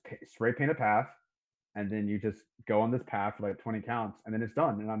just spray paint a path, and then you just go on this path for like 20 counts, and then it's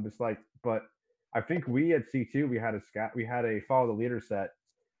done. And I'm just like, but I think we at C2 we had a follow the leader set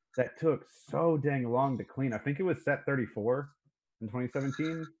that took so dang long to clean. I think it was set 34 in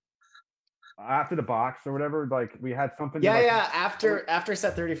 2017. After the box or whatever, like we had something. Yeah, like, yeah. After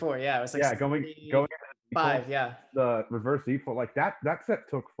set 34, yeah, it was like going 5, yeah. The reverse default, like that set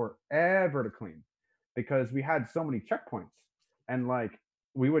took forever to clean because we had so many checkpoints, and like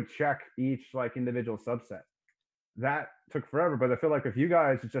we would check each like individual subset. That took forever. But I feel like if you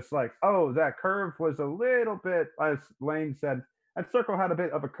guys are just like, oh, that curve was a little bit, as Lane said, that circle had a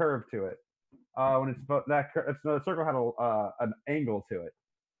bit of a curve to it. When it's about the circle had an angle to it.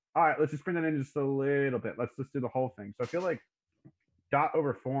 All right, let's just bring that in just a little bit. Let's just do the whole thing. So I feel like dot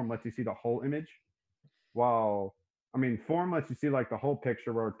over form lets you see the whole image, while I mean, form lets you see like the whole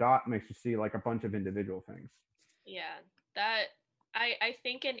picture, where dot makes you see like a bunch of individual things. Yeah, that I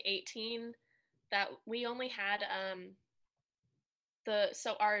think in 18 that we only had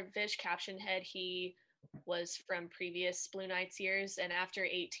so our Vish caption head, he was from previous Blue Knights years, and after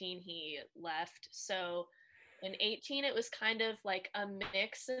 18 he left. So in 18 it was kind of like a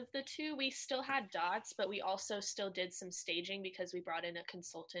mix of the two. We still had dots, but we also still did some staging because we brought in a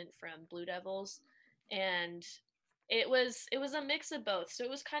consultant from Blue Devils, and it was a mix of both. So it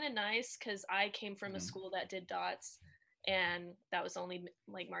was kind of nice because I came from a school that did dots, and that was only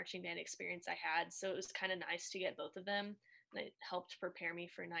like marching band experience I had. So it was kind of nice to get both of them, and it helped prepare me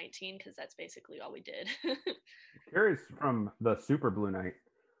for 19 because that's basically all we did. Curious from the Super Blue Knight,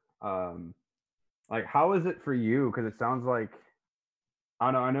 um, like how is it for you? Because it sounds like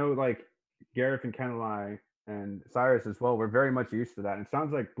I know, like Gareth and Ken and I and Cyrus as well. We're very much used to that. And it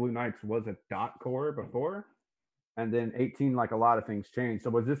sounds like Blue Knights was a dot core before, and then 18, like a lot of things changed. So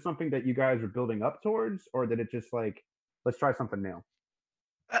was this something that you guys were building up towards, or did it just like let's try something new?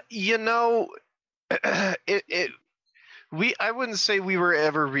 You know, it I wouldn't say we were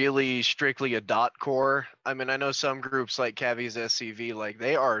ever really strictly a dot core. I mean, I know some groups like Cavi's SCV, like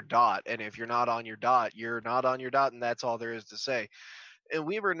they are dot, and if you're not on your dot, you're not on your dot, and that's all there is to say. And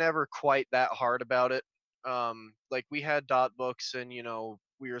we were never quite that hard about it. Like we had dot books, and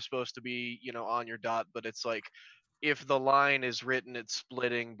we were supposed to be on your dot, but it's like if the line is written, it's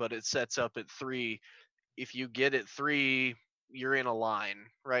splitting, but it sets up at 3. If you get at 3, you're in a line,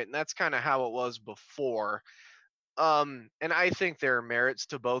 right? And that's kind of how it was before. And I think there are merits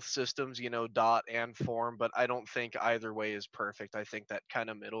to both systems, dot and form, but I don't think either way is perfect. I think that kind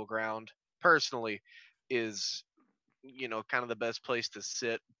of middle ground, personally, is kind of the best place to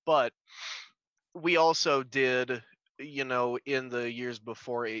sit. But we also did, in the years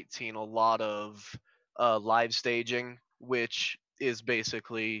before 18, a lot of live staging, which is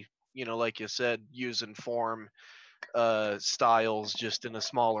basically, like you said, using form styles just in a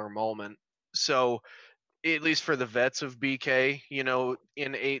smaller moment. So at least for the vets of BK,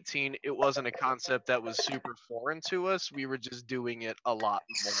 in 18, it wasn't a concept that was super foreign to us. We were just doing it a lot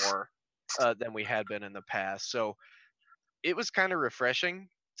more than we had been in the past. So it was kind of refreshing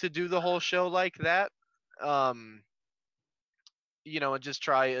to do the whole show like that. Um, and just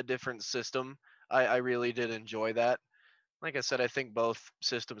try a different system. I really did enjoy that. Like I said, I think both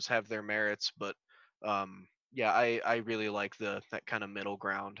systems have their merits, but yeah, I really like that kind of middle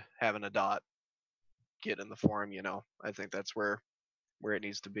ground, having a dot, get in the forum. I think that's where it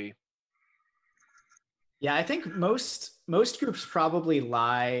needs to be. Yeah, I think most groups probably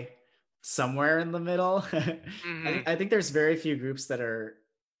lie somewhere in the middle. Mm-hmm. I think there's very few groups that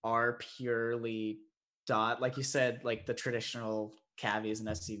are purely dot, like you said, like the traditional cavies and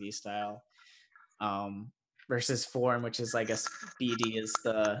SCV style, versus form, which is, I guess, BD is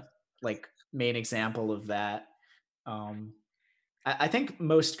the like main example of that. I think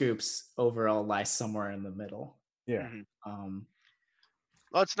most groups overall lie somewhere in the middle. Yeah. Mm-hmm.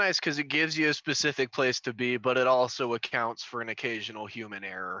 Well, it's nice because it gives you a specific place to be, but it also accounts for an occasional human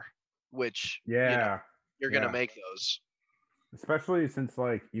error, which Yeah. you're gonna make those. Especially since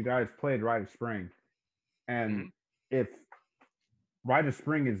like you guys played Rite of Spring, and if Rite of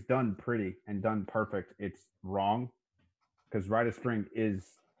Spring is done pretty and done perfect, it's wrong, because Rite of Spring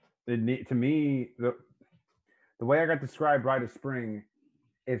is to me the way I got described Rite of Spring.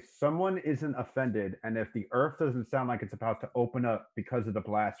 If someone isn't offended, and if the earth doesn't sound like it's about to open up because of the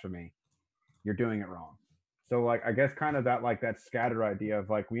blasphemy, you're doing it wrong. So like I guess kind of that scatter idea of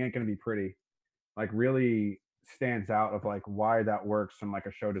like we ain't gonna be pretty, like really stands out of like why that works from like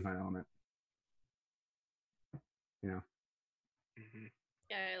a show design element. Yeah,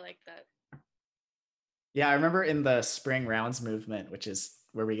 I like that. Yeah, I remember in the spring rounds movement, which is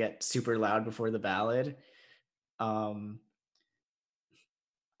where we get super loud before the ballad.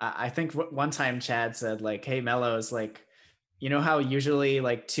 I think one time Chad said like, "Hey, Mellows, like, you know how usually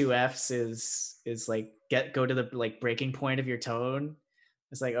like 2 Fs is like go to the like breaking point of your tone."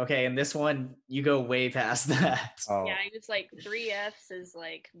 It's like, okay, in this one you go way past that. Oh. Yeah, it's like 3 Fs is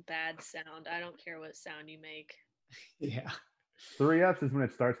like bad sound. I don't care what sound you make. Yeah. 3 Fs is when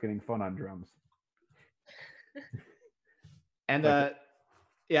it starts getting fun on drums. And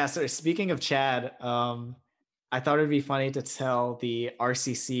yeah, so speaking of Chad, I thought it'd be funny to tell the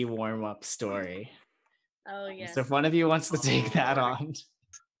RCC warm-up story. Oh yeah. So if one of you wants to take that on.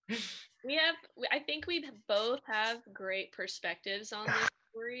 I think we both have great perspectives on this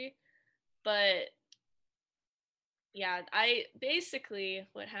story, but yeah,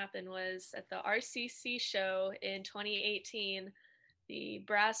 what happened was at the RCC show in 2018, the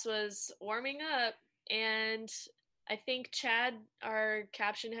brass was warming up, and I think Chad, our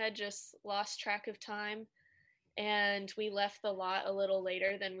caption head, just lost track of time, and we left the lot a little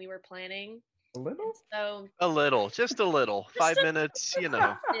later than we were planning. A little? So A little, just a little. Just 5 minutes, you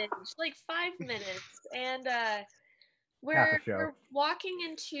know. like 5 minutes, and Half we're a show. we're walking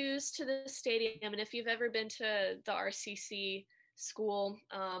in twos to the stadium. And if you've ever been to the RCC school,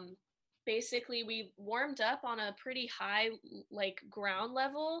 basically we warmed up on a pretty high like ground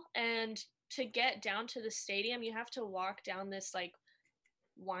level, and to get down to the stadium you have to walk down this like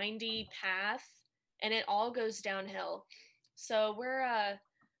windy path, and it all goes downhill. So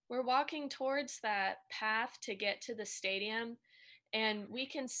we're walking towards that path to get to the stadium, and we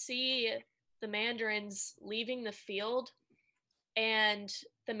can see the Mandarins leaving the field, and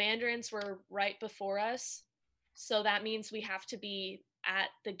the Mandarins were right before us. So that means we have to be at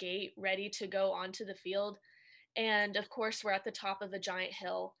the gate ready to go onto the field. And of course, we're at the top of a giant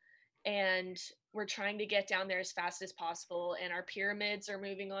hill, and we're trying to get down there as fast as possible. And our pyramids are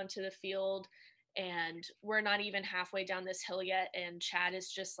moving onto the field, and we're not even halfway down this hill yet. And Chad is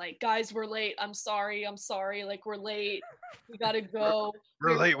just like, guys, we're late. I'm sorry. Like, we're late. We gotta go.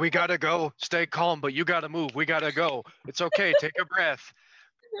 We're late. We gotta go. Stay calm, but you gotta move. We gotta go. It's okay. Take a breath.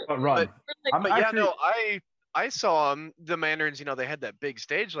 But run. I'm But actually, yeah, no, I saw them. The Mandarins, you know, they had that big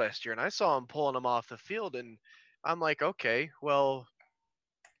stage last year, and I saw them pulling them off the field, and I'm like, okay, well,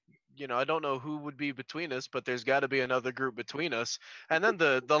 you know, I don't know who would be between us, but there's got to be another group between us. And then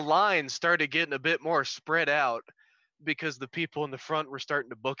the line started getting a bit more spread out because the people in the front were starting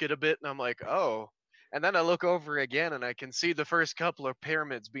to book it a bit, and I'm like, oh. And then I look over again, and I can see the first couple of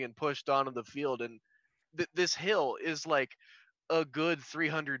pyramids being pushed onto the field, and this hill is like a good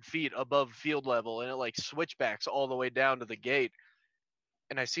 300 feet above field level, and it like switchbacks all the way down to the gate.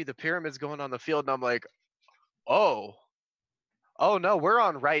 And I see the pyramids going on the field, and I'm like, oh, oh no, we're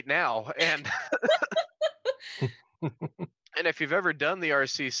on right now. And and if you've ever done the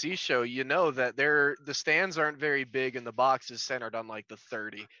RCC show, you know that the stands aren't very big and the box is centered on like the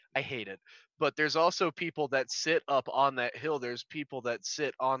 30. I hate it. But there's also people that sit up on that hill. There's people that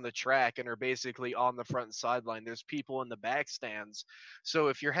sit on the track and are basically on the front sideline. There's people in the back stands. So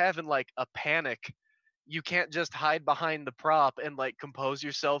if you're having like a panic, you can't just hide behind the prop and like compose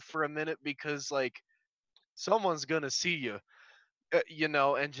yourself for a minute, because like someone's going to see you. You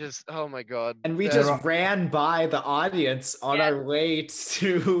know, and just, oh my god. And we that- just ran by the audience on Yeah. our way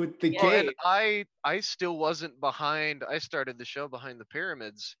to the Well, and gate. I still wasn't behind. I started the show behind the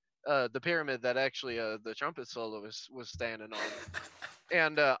pyramids, the pyramid that actually the trumpet solo was standing on,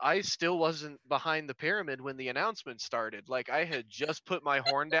 and I still wasn't behind the pyramid when the announcement started. Like, I had just put my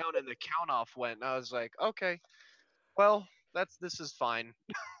horn down and the count off went, and I was like, okay, well, this is fine.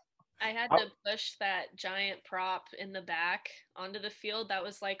 I had to push that giant prop in the back onto the field. That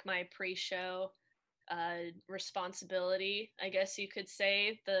was like my pre-show responsibility, I guess you could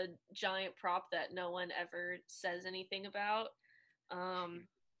say. The giant prop that no one ever says anything about.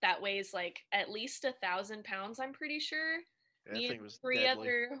 That weighs like at least 1,000 pounds, I'm pretty sure. That Me thing and was three deadly.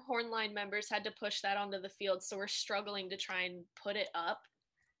 other Hornline members had to push that onto the field, so we're struggling to try and put it up.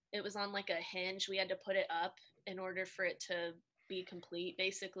 It was on like a hinge. We had to put it up in order for it to be complete,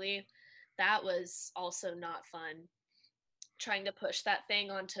 basically. That was also not fun. Trying to push that thing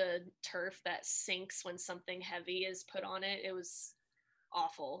onto turf that sinks when something heavy is put on it. It was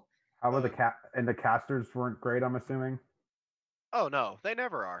awful. how were the casters weren't great, I'm assuming? Oh no, they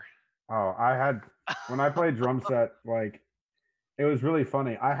never are. Oh, when I played drum set, like, it was really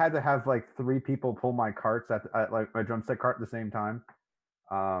funny. I had to have like 3 people pull my carts at like my drum set cart at the same time.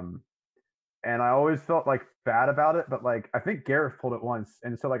 And I always felt like bad about it, but like I think Gareth pulled it once,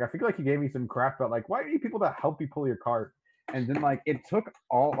 and so like I feel like he gave me some crap about like, why do you need people to help you pull your cart? And then like it took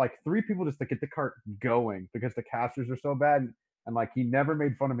all like 3 people just to get the cart going because the casters are so bad, and like he never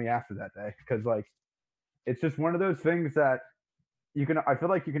made fun of me after that day, because like it's just one of those things that I feel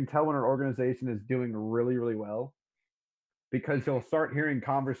like you can tell when an organization is doing really, really well, because you'll start hearing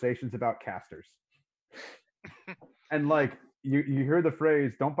conversations about casters. And like you hear the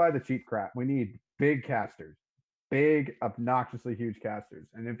phrase, don't buy the cheap crap. We need big casters, big, obnoxiously huge casters.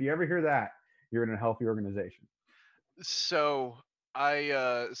 And if you ever hear that, you're in a healthy organization. So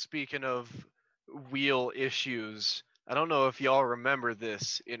speaking of wheel issues, I don't know if y'all remember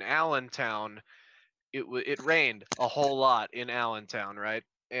this. In Allentown, it rained a whole lot in Allentown, right?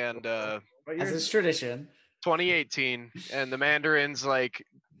 And As is tradition. 2018, and the Mandarins like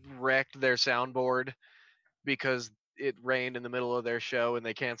wrecked their soundboard because it rained in the middle of their show and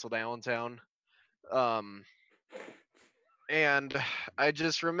they canceled Allentown. And I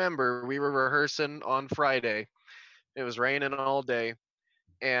just remember we were rehearsing on Friday. It was raining all day,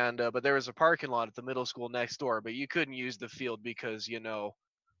 and but there was a parking lot at the middle school next door, but you couldn't use the field because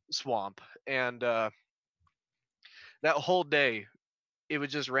swamp. And that whole day it would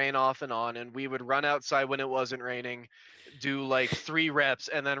just rain off and on, and we would run outside when it wasn't raining, do like 3 reps,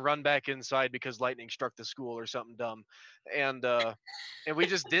 and then run back inside because lightning struck the school or something dumb. And we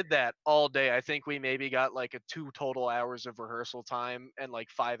just did that all day. I think we maybe got like a 2 total hours of rehearsal time and like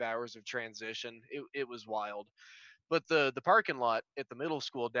 5 hours of transition. It was wild. But the parking lot at the middle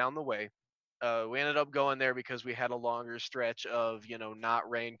school down the way, we ended up going there because we had a longer stretch of not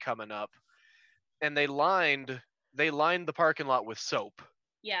rain coming up, and they lined the parking lot with soap.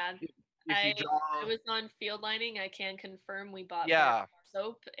 Yeah, If you draw, I was on field lining. I can confirm we bought bar yeah,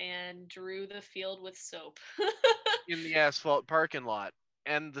 soap and drew the field with soap. in the asphalt parking lot,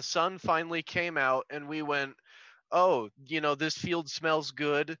 and the sun finally came out, and we went, oh, this field smells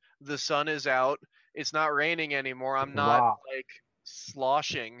good. The sun is out. It's not raining anymore. I'm not Raw. like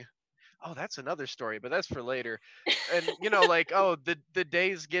sloshing. Oh, that's another story, but that's for later. And like, oh, the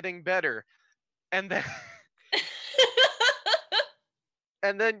day's getting better, and then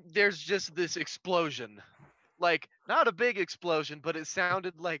and then there's just this explosion. Like, not a big explosion, but it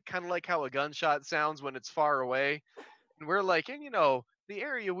sounded like kind of like how a gunshot sounds when it's far away. And we're like, and the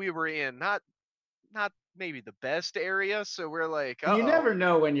area we were in, not maybe the best area, so we're like, You uh-oh. never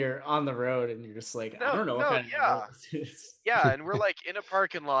know when you're on the road and you're just like, I don't know what kind of road this is. Yeah, and we're like in a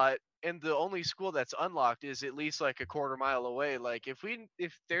parking lot, and the only school that's unlocked is at least like a quarter mile away. Like, if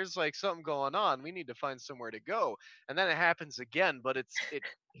there's like something going on, we need to find somewhere to go. And then it happens again, but it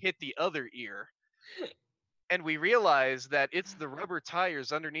hit the other ear. And we realize that it's the rubber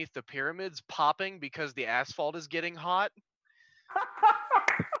tires underneath the pyramids popping because the asphalt is getting hot.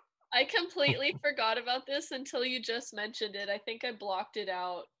 I completely forgot about this until you just mentioned it. I think I blocked it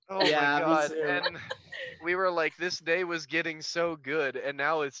out. Oh Yeah, my me god. too. And we were like, this day was getting so good, and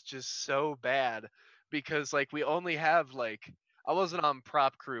now it's just so bad because like we only have like, I wasn't on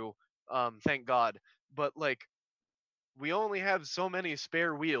prop crew, thank God, but like we only have so many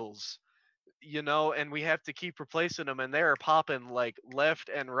spare wheels, and we have to keep replacing them, and they're popping like left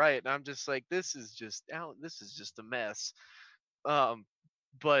and right, and I'm just like, this is just a mess. Um,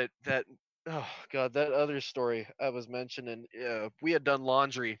 but that, oh god, that other story I was mentioning, we had done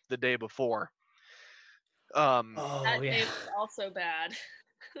laundry the day before. Oh That yeah. day was also bad.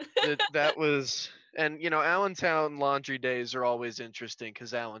 That was, and Allentown laundry days are always interesting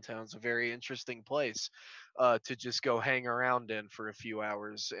because Allentown's a very interesting place to just go hang around in for a few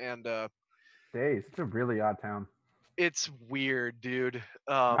hours, and Days. It's a really odd town. it's weird, dude.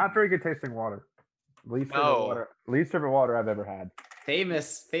 Not very good tasting water. No, Least favorite water I've ever had.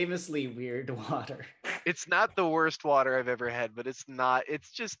 Famously weird water. it's not the worst water I've ever had, but it's not.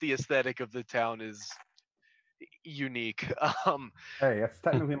 It's just the aesthetic of the town is unique. Hey, that's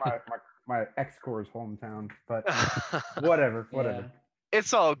technically my ex-cor's hometown, but whatever. Yeah.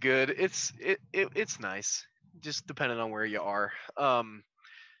 It's all good. It's nice, just depending on where you are.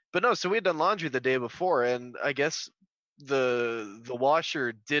 But no, so we had done laundry the day before, and I guess the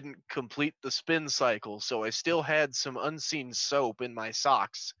washer didn't complete the spin cycle, so I still had some unseen soap in my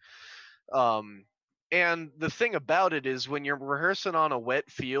socks. Um, and the thing about it is, when you're rehearsing on a wet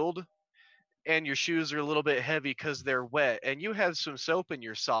field and your shoes are a little bit heavy because they're wet, and you have some soap in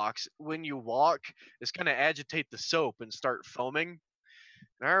your socks, when you walk, it's going to agitate the soap and start foaming.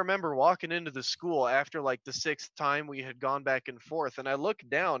 And I remember walking into the school after like the 6th time we had gone back and forth, and I looked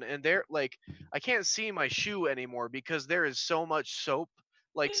down, and there, like, I can't see my shoe anymore because there is so much soap,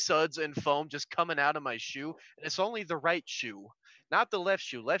 like suds and foam just coming out of my shoe, and it's only the right shoe, not the left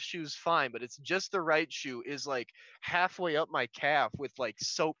shoe. Left shoe's fine, but it's just the right shoe is like halfway up my calf with like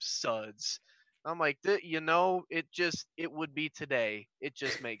soap suds. I'm like, it would be today. It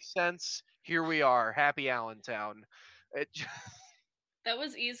just makes sense. Here we are, happy Allentown. It That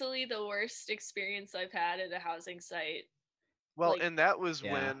was easily the worst experience I've had at a housing site. Well, Like, and that was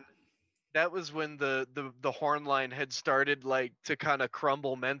Yeah. when the horn line had started like to kind of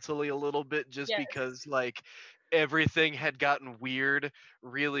crumble mentally a little bit, just yes. because like everything had gotten weird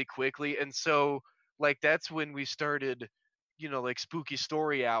really quickly. And so like that's when we started, like spooky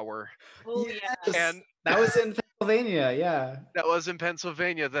story hour. Oh yeah. Yes. And That was in Pennsylvania. Yeah. that was in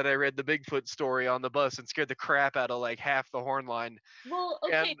Pennsylvania that I read the Bigfoot story on the bus and scared the crap out of like half the horn line. Well,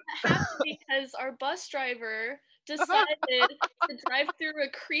 And okay, that happened because our bus driver decided to drive through a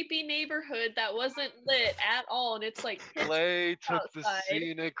creepy neighborhood that wasn't lit at all, and it's like pitch Clay dark took the outside.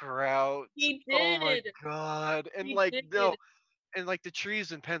 scenic route. He Oh my did. god. And He like, did. no, and like the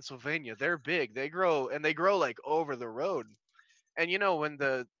trees in Pennsylvania, they're big. They grow like over the road. And when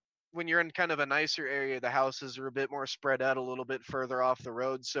when you're in kind of a nicer area, the houses are a bit more spread out a little bit further off the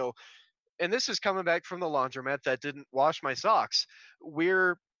road. So, and this is coming back from the laundromat that didn't wash my socks.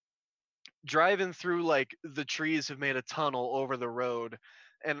 We're driving through, like, the trees have made a tunnel over the road,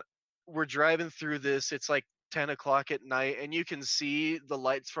 and we're driving through this. It's like 10 o'clock at night, and you can see the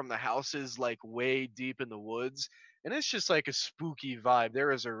lights from the houses like way deep in the woods. And it's just like a spooky vibe.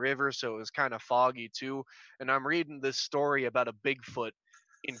 There is a river, so it was kind of foggy too. And I'm reading this story about a Bigfoot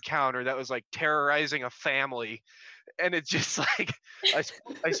encounter that was like terrorizing a family. And it's just like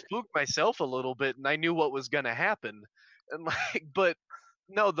I spooked myself a little bit, and I knew what was gonna happen. And like, but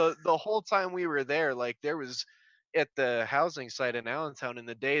no, the whole time we were there, like, there was, at the housing site in Allentown, in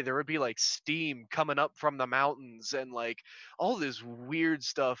the day, there would be like steam coming up from the mountains and like all this weird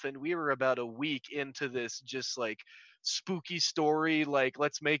stuff. And we were about a week into this just like spooky story, like,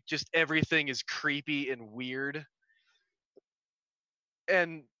 let's make just everything is creepy and weird.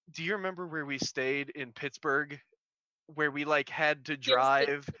 And do you remember where we stayed in Pittsburgh, where we like had to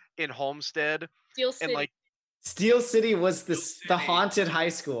drive in Homestead Steel and City. like Steel City was the City. haunted high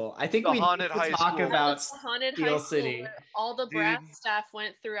school. I think The we need haunted to high talk school. about The haunted Steel high school City. where all the brass Dude. staff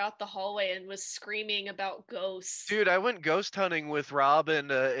went throughout the hallway and was screaming about ghosts. Dude, I went ghost hunting with Rob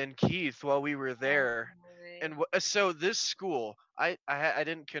and Keith while we were there. And so this school, I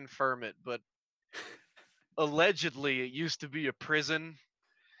didn't confirm it, but allegedly it used to be a prison.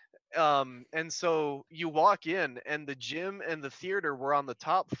 And so you walk in, and the gym and the theater were on the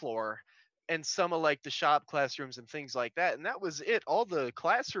top floor, and some of like the shop classrooms and things like that. And that was it. All the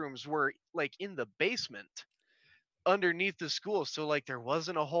classrooms were like in the basement underneath the school. So like there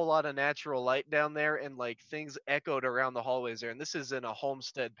wasn't a whole lot of natural light down there, and like things echoed around the hallways there. And this is in a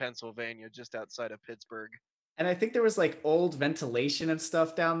Homestead, Pennsylvania, just outside of Pittsburgh. And I think there was like old ventilation and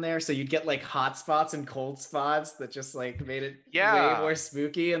stuff down there. So you'd get like hot spots and cold spots that just like made it way more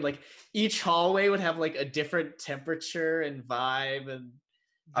spooky. And like each hallway would have like a different temperature and vibe. And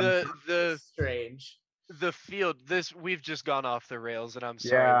the strange. The field, we've just gone off the rails, and I'm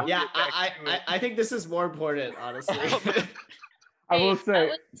sorry. Yeah, I think this is more important, honestly. I will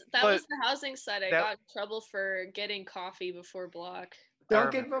say that was the housing site. I got in trouble for getting coffee before block.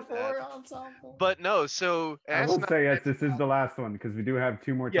 Don't get before ensemble. But no, so I will say yes, this is the last one because we do have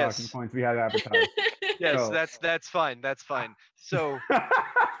 2 more talking points we had advertised. Yes, so. that's fine. That's fine. So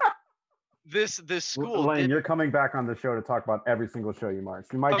this school. Lane, you're coming back on the show to talk about every single show you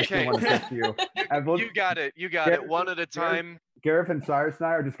marked. You might just want to get to you. You got it. You got it. One at a time. Gareth and Cyrus and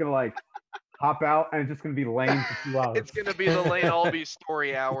I are just gonna like hop out, and it's just gonna be Lane for 2 hours. It's gonna be the Lane Allbee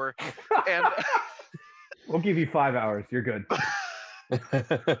story hour, and we'll give you 5 hours. You're good.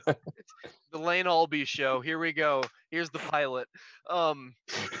 The Lane Allbee show. Here we go. Here's the pilot.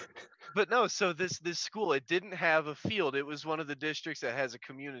 But no, so this school, it didn't have a field. It was one of the districts that has a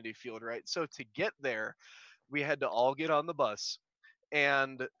community field, right? So to get there, we had to all get on the bus.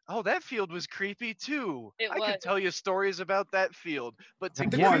 And that field was creepy too. I could tell you stories about that field, but to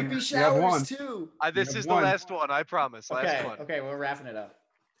get creepy showers too. This is the last one, I promise. Last one. Okay, we're wrapping it up.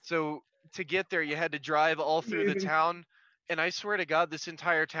 So to get there, you had to drive all through the town. And I swear to God, this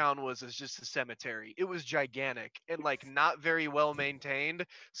entire town was just a cemetery. It was gigantic and like not very well maintained.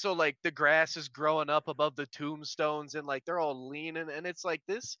 So like the grass is growing up above the tombstones, and like they're all leaning, and it's like,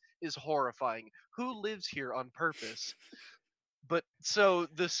 this is horrifying. Who lives here on purpose? But so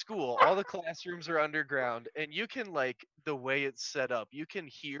the school, all the classrooms are underground, and you can, like, the way it's set up, you can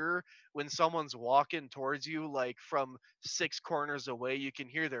hear when someone's walking towards you, like from 6 corners away, you can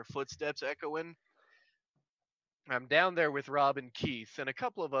hear their footsteps echoing. I'm down there with Rob and Keith and a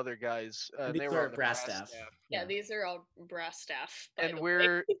couple of other guys. These they were are on the brass staff. Yeah, these are all brass staff. And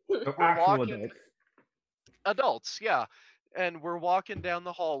we're walking adults, yeah. And we're walking down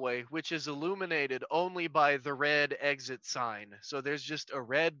the hallway, which is illuminated only by the red exit sign. So there's just a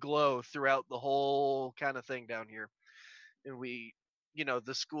red glow throughout the whole kind of thing down here. And we,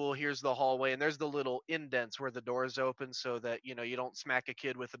 the school, here's the hallway, and there's the little indents where the doors open so that, you don't smack a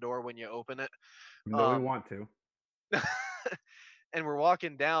kid with the door when you open it. No, we want to. And we're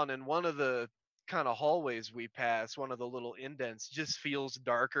walking down, and one of the kind of hallways we pass, one of the little indents, just feels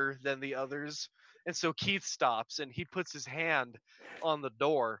darker than the others. And so Keith stops and he puts his hand on the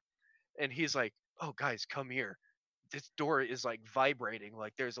door, and he's like, "Oh, guys, come here. This door is like vibrating,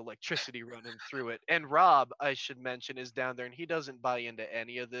 like there's electricity running through it." And Rob, I should mention, is down there, and he doesn't buy into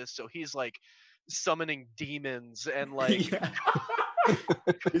any of this. So he's like summoning demons and like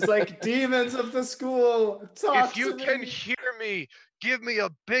he's like, "Demons of the school, talk if you to can me. hear me, give me a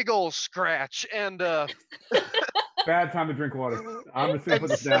big old scratch." And Bad time to drink water. I'm just gonna put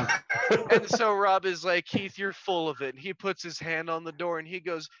this down. And so Rob is like, Keith, you're full of it. And he puts his hand on the door and he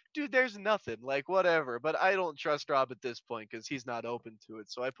goes, dude, there's nothing. Like, whatever. But I don't trust Rob at this point because he's not open to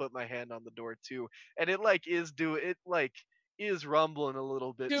it. So I put my hand on the door too. And it is rumbling a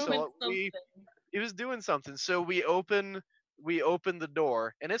little bit. Doing So something. it was doing something. So we open the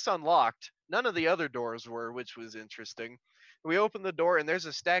door and it's unlocked. None of the other doors were, which was interesting. We open the door and there's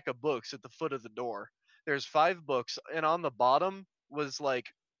a stack of books at the foot of the door. There's 5 books, and on the bottom was like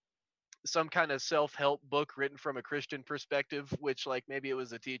some kind of self-help book written from a Christian perspective, which like maybe it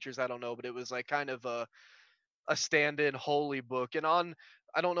was the teachers, I don't know, but it was like kind of a stand-in holy book. And on,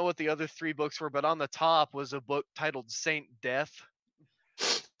 I don't know what the other 3 books were, but on the top was a book titled Saint Death.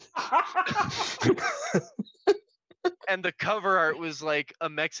 And the cover art was like a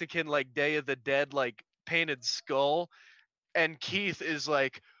Mexican like Day of the Dead like painted skull. And Keith is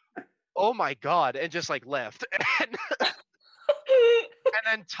like, oh my God, and just like left. And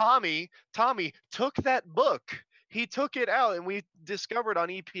then Tommy took that book. He took it out, and we discovered on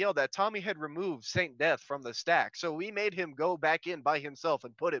EPL that Tommy had removed Saint Death from the stack. So we made him go back in by himself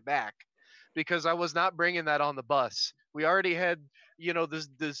and put it back because I was not bringing that on the bus. We already had,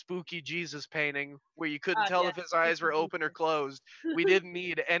 the spooky Jesus painting where you couldn't tell if his eyes were open or closed. We didn't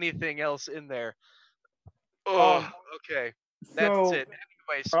need anything else in there. Oh, okay. That's it.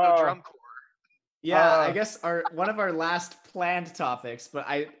 Anyway, so drum corps. Yeah, I guess one of our last planned topics, but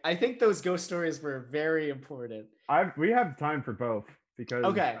I think those ghost stories were very important. We have time for both because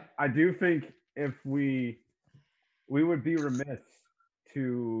I do think if we would be remiss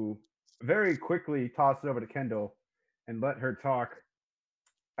to very quickly toss it over to Kendall and let her talk.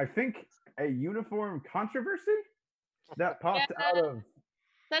 I think a uniform controversy that popped out of.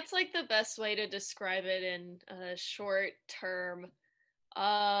 That's like the best way to describe it in a short term.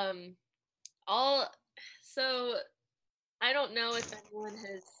 So I don't know if anyone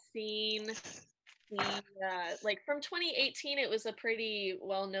has seen the like from 2018. It was a pretty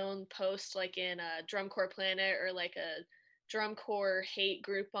well-known post like in Drum Corps Planet or like a drum corps hate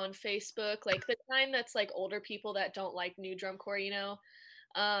group on Facebook, like the kind that's like older people that don't like new drum corps,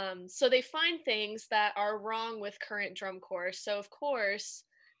 so they find things that are wrong with current drum corps. So of course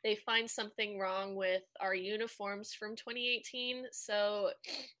they find something wrong with our uniforms from 2018. So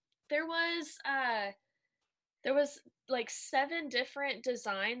there was like 7 different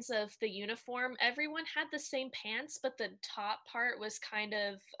designs of the uniform. Everyone had the same pants, but the top part was kind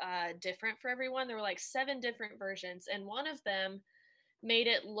of different for everyone. There were like 7 different versions, and one of them made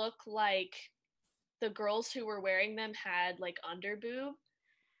it look like the girls who were wearing them had like underboob.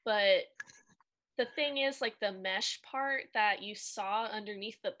 But the thing is, like the mesh part that you saw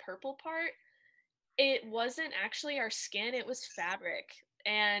underneath the purple part, it wasn't actually our skin, it was fabric.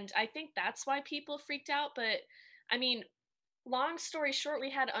 And I think that's why people freaked out. But I mean, long story short,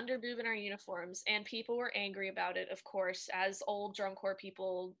 we had underboob in our uniforms and people were angry about it, of course, as old drum corps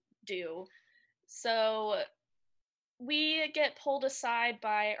people do. So we get pulled aside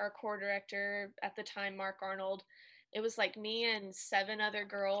by our corps director at the time, Mark Arnold. It was like me and 7 other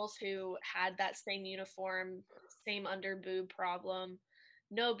girls who had that same uniform, same underboob problem.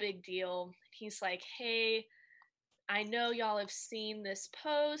 No big deal. He's like, hey, I know y'all have seen this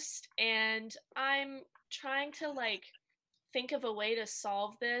post and I'm trying to like think of a way to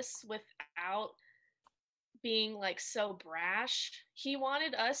solve this without being like so brash. He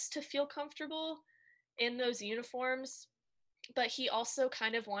wanted us to feel comfortable in those uniforms, but he also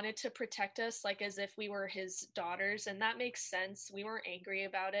kind of wanted to protect us like as if we were his daughters, and that makes sense. We weren't angry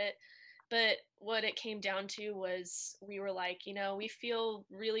about it. But what it came down to was we were like, we feel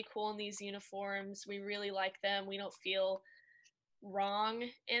really cool in these uniforms. We really like them. We don't feel wrong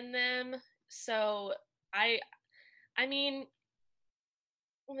in them. So I mean,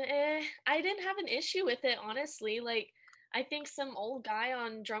 I didn't have an issue with it, honestly. Like, I think some old guy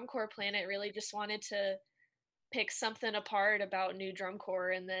on Drum Corps Planet really just wanted to pick something apart about new drum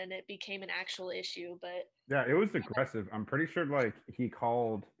corps, and then it became an actual issue. But yeah, it was aggressive. I'm pretty sure like he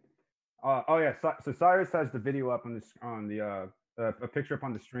called. So Cyrus has the video up on the a picture up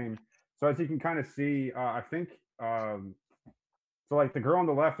on the stream. So as you can kind of see, I think so like the girl on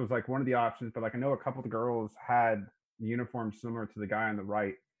the left was like one of the options, but like I know a couple of the girls had uniforms similar to the guy on the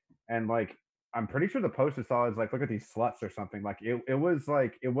right, and like I'm pretty sure the post I saw is like, look at these sluts or something. Like it was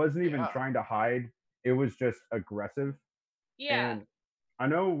like it wasn't even trying to hide. It was just aggressive. yeah. And I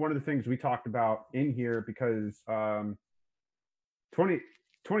know one of the things we talked about in here because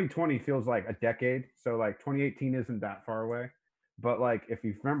 2020 feels like a decade. So like 2018 isn't that far away. But like if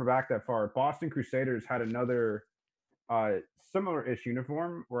you remember back that far, Boston Crusaders had another similar-ish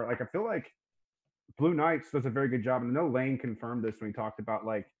uniform where like I feel like Blue Knights does a very good job, and I know Lane confirmed this when he talked about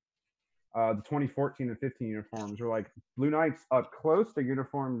like the 2014 and 15 uniforms. Were like Blue Knights up close, the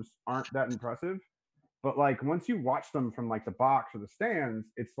uniforms aren't that impressive, but like once you watch them from like the box or the stands,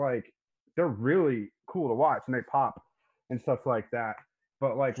 it's like they're really cool to watch and they pop and stuff like that.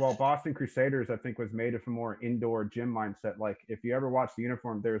 But like while Boston Crusaders, I think, was made of a more indoor gym mindset. Like if you ever watch the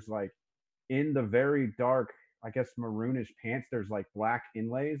uniform, there's like in the very dark, I guess maroonish pants, there's like black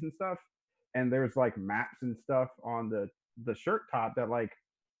inlays and stuff, and there's like maps and stuff on the shirt top that like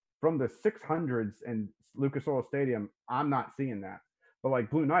from the 600s and Lucas Oil Stadium, I'm not seeing that. But like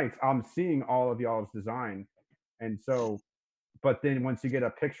Blue Knights, I'm seeing all of y'all's design, and so. But then once you get a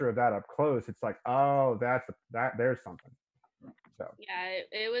picture of that up close, it's like, oh, that there's something. So Yeah,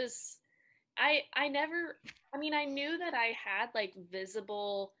 it was. I never. I mean, I knew that I had like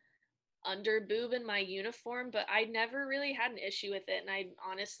visible under boob in my uniform, but I never really had an issue with it. And I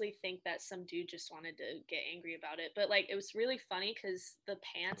honestly think that some dude just wanted to get angry about it. But like, it was really funny because the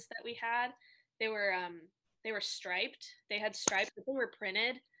pants that we had, they were striped. They had stripes, but they were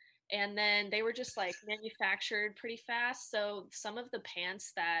printed. And then they were just like manufactured pretty fast. So some of the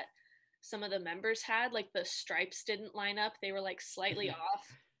pants that some of the members had, like the stripes didn't line up. They were like slightly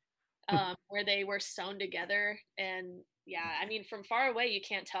off, where they were sewn together. And yeah, I mean, from far away you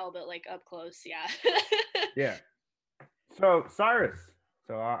can't tell, but like up close, yeah. yeah. So Cyrus,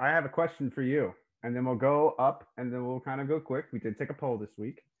 so I have a question for you, and then we'll go up, and then we'll kind of go quick. We did take a poll this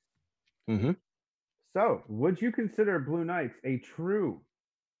week. Mm-hmm. So, would you consider Blue Knights a true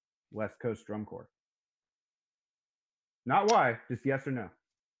West Coast drum corps? Not why, just yes or no.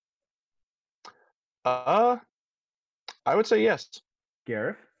 I would say yes.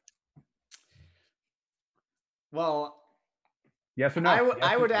 Gareth? Well, yes or no?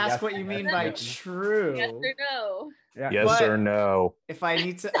 I would ask what you mean by true. Yes or no? Yeah. Yes or no? If I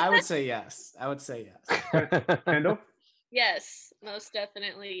need to, I would say yes. I would say yes. Kendall? Yes, most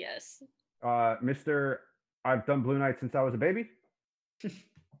definitely yes. Mr. I've done Blue Knights since I was a baby?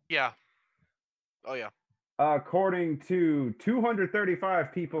 Yeah. Oh yeah. According to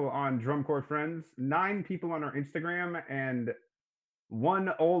 235 people on Drum Corps Friends, 9 people on our Instagram, and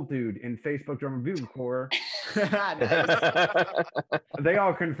 1 old dude in Facebook Drum Review Corps, they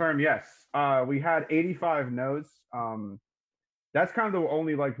all confirm yes. We had 85 no's. That's kind of the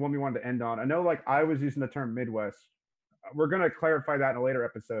only like one we wanted to end on. I know like I was using the term Midwest. We're gonna clarify that in a later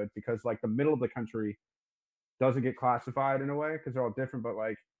episode because like the middle of the country doesn't get classified in a way because they're all different. But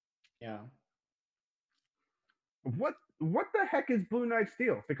like, yeah. What the heck is Blue Knights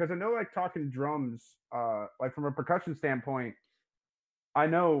deal? Because I know like talking drums, like from a percussion standpoint, I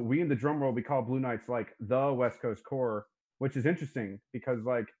know we in the drum world we call Blue Knights like the West Coast Corps, which is interesting because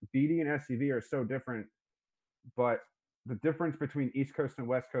like BD and SCV are so different, but the difference between East Coast and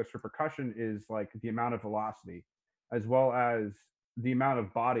West Coast for percussion is like the amount of velocity, as well as the amount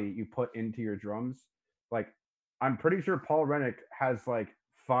of body you put into your drums. Like I'm pretty sure Paul Rennick has like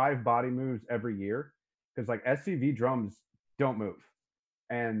 5 body moves every year. Because like SCV drums don't move,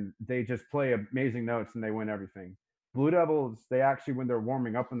 and they just play amazing notes and they win everything. Blue Devils, they actually when they're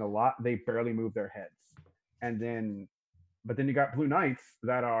warming up in the lot, they barely move their heads. And then, but then you got Blue Knights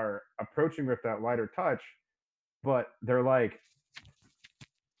that are approaching with that lighter touch, but they're like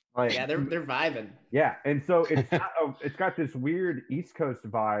yeah, they're vibing. Yeah, and so it's got this weird East Coast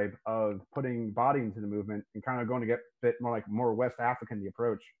vibe of putting body into the movement and kind of going to get a bit more West African the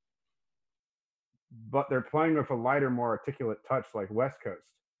approach. But they're playing with a lighter, more articulate touch like West Coast.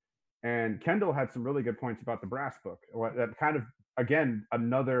 And Kendall had some really good points about the brass book. That kind of, again,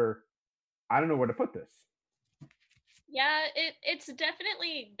 another, I don't know where to put this. Yeah, it's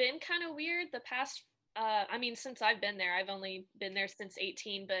definitely been kind of weird the past, I mean, since I've been there. I've only been there since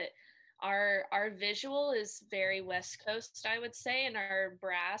 18, but our visual is very West Coast, I would say, and our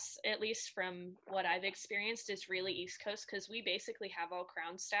brass, at least from what I've experienced, is really East Coast because we basically have all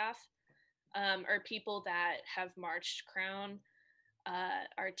Crown staff. Or people that have marched Crown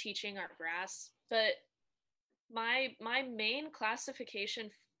are teaching our brass. But my main classification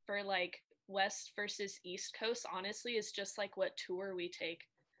for like West versus East Coast, honestly, is just like what tour we take.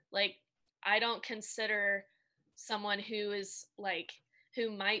 Like, I don't consider someone who is like,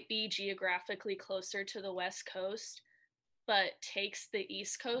 who might be geographically closer to the West Coast, but takes the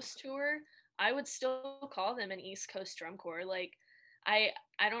East Coast tour. I would still call them an East Coast drum corps. Like, I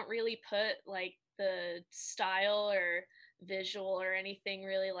don't really put like the style or visual or anything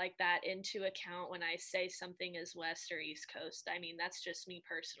really like that into account when I say something is West or East Coast. I mean, that's just me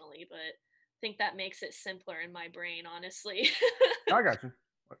personally, but I think that makes it simpler in my brain, honestly. I got you.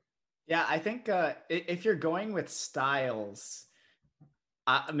 Yeah, I think if you're going with styles,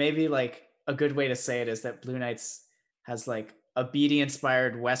 maybe like a good way to say it is that Blue Knights has like a BD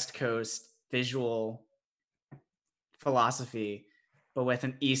inspired West Coast visual philosophy, but with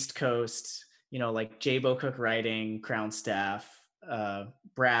an East Coast, like J-Bo Cook writing, crown staff,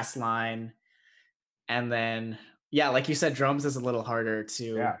 brass line, and then like you said, drums is a little harder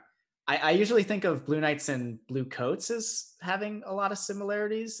to. Yeah. I usually think of Blue Knights and Blue Coats as having a lot of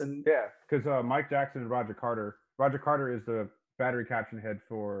similarities, and Yeah, because Mike Jackson and Roger Carter. Roger Carter is the battery caption head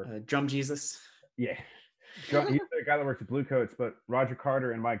for Drum Jesus. Yeah, he's the guy that works at Blue Coats, but Roger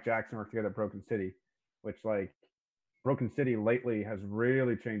Carter and Mike Jackson work together at Broken City, which like Broken City lately has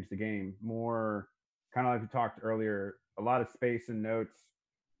really changed the game. More kind of like we talked earlier, a lot of space and notes,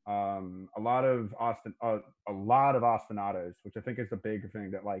 a lot of ostinatos, which I think is the big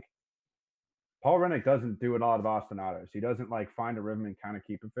thing that like Paul Rennick doesn't do a lot of ostinatos. He doesn't like find a rhythm and kind of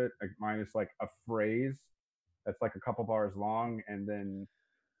keep it, like, minus like a phrase that's like a couple bars long, and then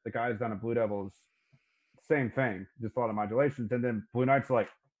the guys down at Blue Devils, same thing, just a lot of modulations, and then Blue Knights like,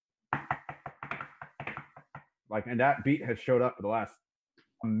 and that beat has showed up for the last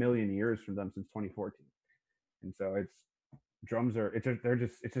a million years from them since 2014, and so it's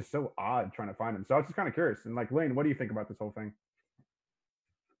just so odd trying to find them. So I was just kind of curious, and like Lane, what do you think about this whole thing?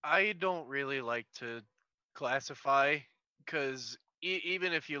 I don't really like to classify because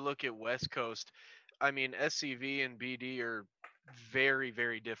even if you look at West Coast, I mean SCV and BD are very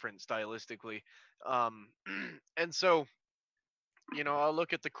very different stylistically, and so I'll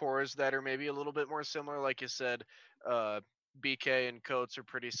look at the cores that are maybe a little bit more similar, like you said. BK and Coates are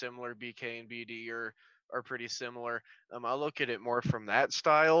pretty similar. BK and BD are pretty similar. I'll look at it more from that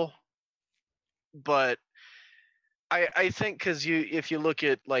style, but I think because if you look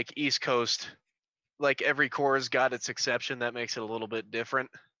at like East Coast, like every core's got its exception that makes it a little bit different,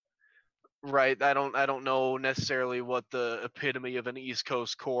 right? I don't know necessarily what the epitome of an East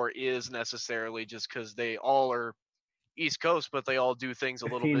Coast core is necessarily, just because they all are East Coast, but they all do things a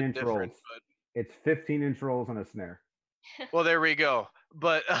little bit 15-inch different. rolls. It's 15-inch rolls on a snare. Well, there we go.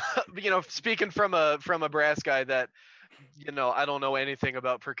 But speaking from a brass guy that I don't know anything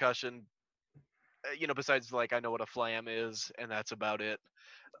about percussion. Besides like I know what a flam is, and that's about it.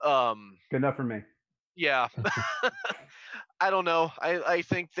 Good enough for me. Yeah. I don't know. I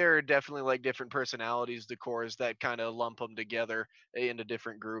think there are definitely like different personalities, the cores that kind of lump them together into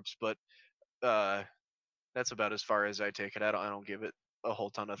different groups, but that's about as far as I take it. I don't give it a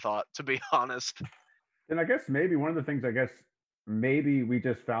whole ton of thought, to be honest. And I guess maybe one of the things, maybe we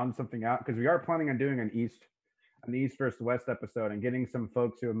just found something out, because we are planning on doing an East versus West episode and getting some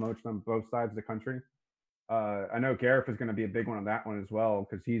folks who have moached on both sides of the country. I know Gareth is going to be a big one on that one as well,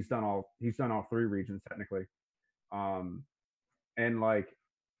 because he's done all three regions technically. And like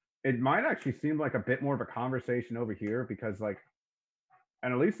it might actually seem like a bit more of a conversation over here, because like,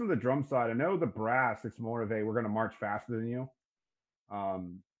 and at least on the drum side, I know the brass, it's more of a we're going to march faster than you.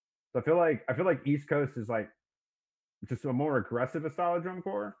 So I feel like East Coast is like just a more aggressive style of drum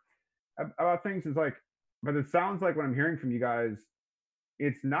corps about things. It's like, but it sounds like what I'm hearing from you guys,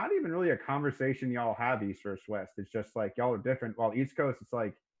 it's not even really a conversation y'all have East versus West. It's just like y'all are different. While East Coast, it's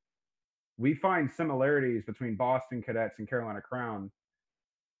like we find similarities between Boston Cadets and Carolina Crown,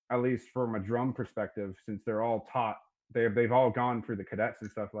 at least from a drum perspective, since they're all taught. They've all gone through the cadets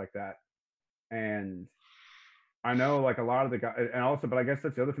and stuff like that. And I know like a lot of the guys, and also, but I guess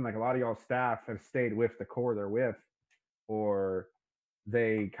that's the other thing, like a lot of y'all staff have stayed with the core they're with, or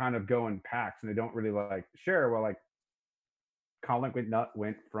they kind of go in packs and they don't really like share. Well, like Colin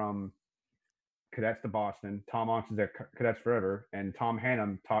went from cadets to Boston. Tom Onks is at cadets forever, and Tom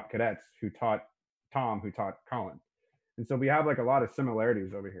Hannum taught cadets, who taught Tom, who taught Colin. And so we have like a lot of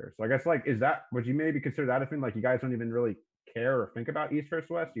similarities over here. So I guess like, would you maybe consider that a thing? Like you guys don't even really care or think about East versus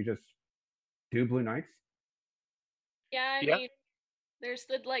West. You just do Blue Knights. Yeah, I mean, there's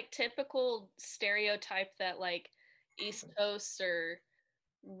the like typical stereotype that like East Coasts are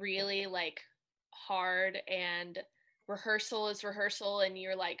really like hard and rehearsal is rehearsal and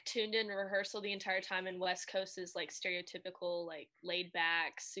you're like tuned in rehearsal the entire time, and West Coast is like stereotypical, like laid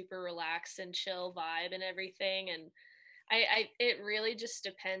back, super relaxed and chill vibe and everything. And it really just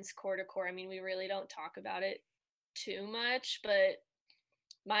depends core to core. I mean, we really don't talk about it too much, but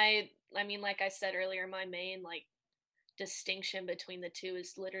like I said earlier, my main like distinction between the two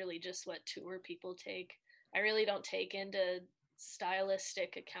is literally just what tour people take. I really don't take into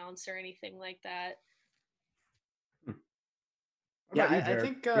stylistic accounts or anything like that. Yeah, I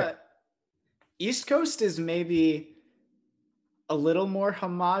think East Coast is maybe a little more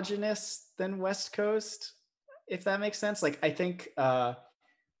homogenous than West Coast, if that makes sense. Like, I think there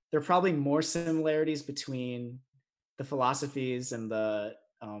are probably more similarities between the philosophies and the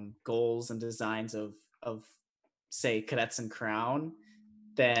goals and designs of say cadets and crown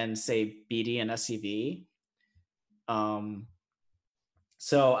than say BD and SCV.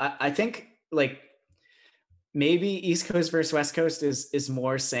 So I think like maybe East Coast versus West Coast is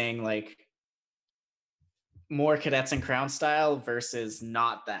more saying like more cadets and crown style versus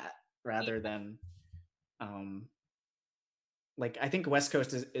not that, rather than like I think West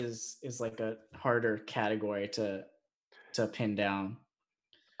Coast is like a harder category to pin down.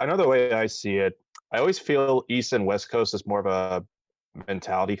 I know the way I see it. I always feel East and West Coast is more of a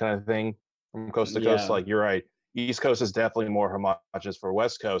mentality kind of thing from coast to coast. Yeah. Like you're right, East Coast is definitely more homogeneous for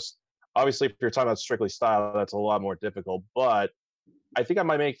West Coast. Obviously, if you're talking about strictly style, that's a lot more difficult. But I think I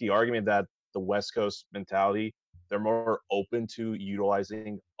might make the argument that the West Coast mentality, they're more open to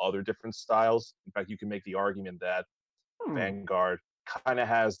utilizing other different styles. In fact, you can make the argument that Vanguard kind of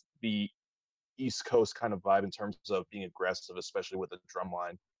has the East Coast kind of vibe in terms of being aggressive, especially with the drum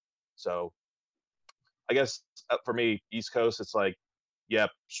line. So I guess for me, East Coast, it's like, yep,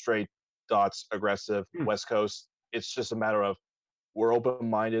 straight dots, aggressive. West Coast, it's just a matter of we're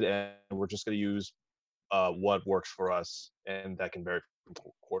open-minded and we're just going to use what works for us, and that can vary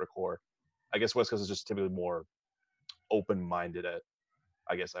from core to core. I guess West Coast is just typically more open-minded.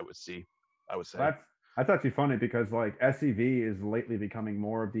 I guess I would say. That's actually funny because like SCV is lately becoming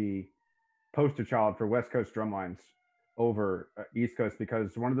more of the poster child for West Coast drum lines over East Coast,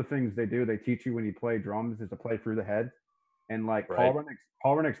 because one of the things they teach you when you play drums is to play through the head, and like Right.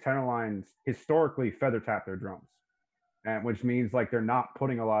 Paul Rennick's tenor lines historically feather tap their drums, and which means like they're not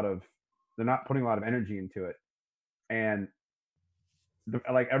putting a lot of energy into it, and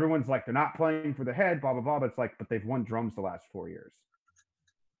like everyone's like they're not playing for the head, blah blah blah, but it's like but they've won drums the last 4 years,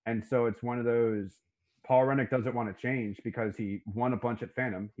 and so it's one of those. Paul Rennick doesn't want to change because he won a bunch at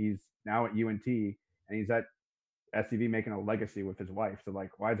Phantom. He's now at UNT and he's at SCV making a legacy with his wife. So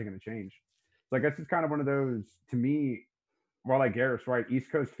like, why is it going to change? So I guess it's kind of one of those, to me, while like Garrett's right,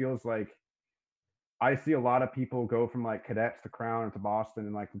 East Coast feels like I see a lot of people go from like cadets to crown to Boston,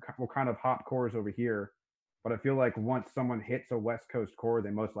 and like we'll kind of hop cores over here. But I feel like once someone hits a West Coast core, they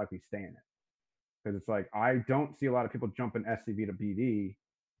most likely stay in it. Because it's like, I don't see a lot of people jumping SCV to BD,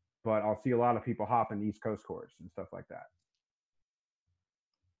 but I'll see a lot of people hopping East Coast cores and stuff like that.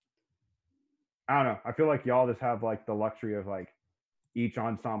 I don't know. I feel like y'all just have like the luxury of like each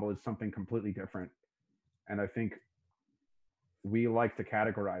ensemble is something completely different. And I think we like to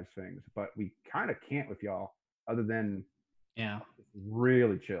categorize things, but we kind of can't with y'all other than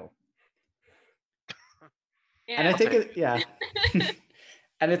really chill. Yeah. And I think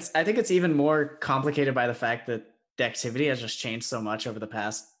and I think it's even more complicated by the fact that the activity has just changed so much over the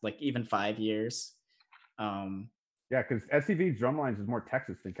past like even 5 years. Yeah, because SCV Drumlines is more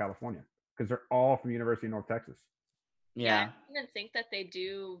Texas than California because they're all from University of North Texas. Yeah. I even think that they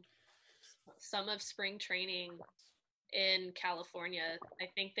do some of spring training in California. I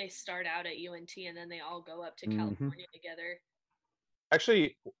think they start out at UNT and then they all go up to California together.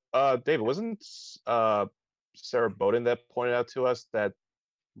 Actually, David, wasn't Sarah Bowden that pointed out to us that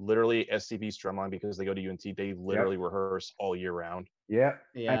literally SCV's drumline, because they go to UNT, they literally rehearse all year round. Yeah.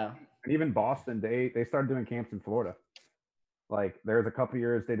 Yeah. And even Boston, they started doing camps in Florida. Like there's a couple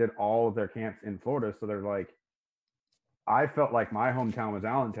years they did all of their camps in Florida. So they're like, I felt like my hometown was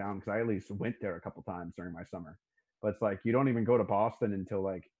Allentown because I at least went there a couple times during my summer. But it's like you don't even go to Boston until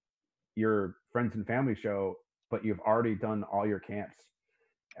like your friends and family show, but you've already done all your camps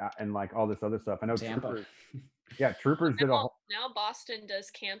and like all this other stuff. I know Tampa. Troopers did a whole. Now Boston does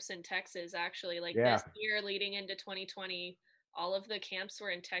camps in Texas actually. Like this year leading into 2020, all of the camps were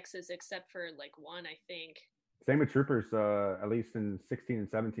in Texas except for like one, I think. Same with Troopers, at least in 16 and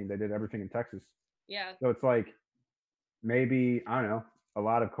 17, they did everything in Texas. Yeah. So it's like maybe, I don't know, a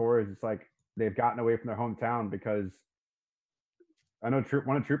lot of cores, it's like they've gotten away from their hometown because I know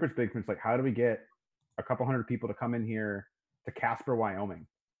one of Troopers' big things, like, how do we get a couple hundred people to come in here to Casper, Wyoming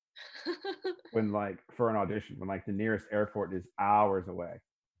when like for an audition, when like the nearest airport is hours away?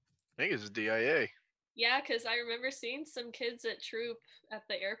 I think it's DIA. Yeah, because I remember seeing some kids at Troop at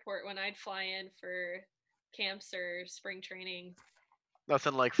the airport when I'd fly in for camps or spring training.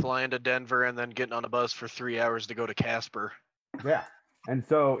 Nothing like flying to Denver and then getting on a bus for 3 hours to go to Casper. Yeah. And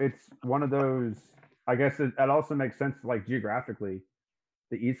so it's one of those, I guess it also makes sense, like geographically,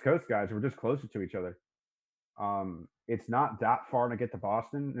 the East Coast guys were just closer to each other. It's not that far to get to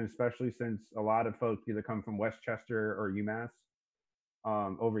Boston, and especially since a lot of folks either come from Westchester or UMass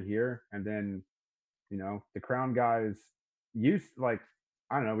over here. And then, you know, the Crown guys used like,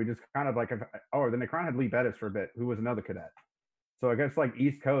 I don't know, we just kind of like, then the Crown had Lee Bettis for a bit, who was another cadet. So I guess like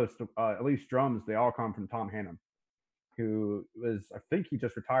East Coast, at least drums, they all come from Tom Hannum, who was, I think he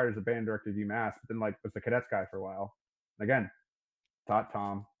just retired as a band director of UMass, but then like was the cadets guy for a while. And again, taught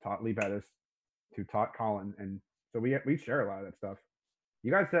Tom, taught Lee Bettis, who taught Colin, and so we share a lot of that stuff.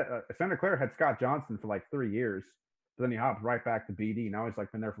 You guys said Santa Clara had Scott Johnson for like 3 years, but then he hopped right back to BD. Now he's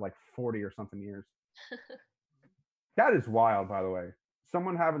like been there for like 40 or something years. That is wild, by the way.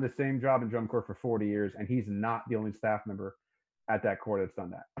 Someone having the same job in drum corps for 40 years, and he's not the only staff member at that corps that's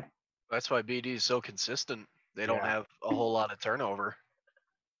done that. That's why BD is so consistent. They don't have a whole lot of turnover.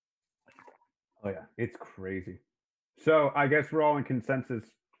 Oh yeah, it's crazy. So I guess we're all in consensus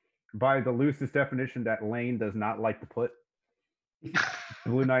by the loosest definition that Lane does not like to put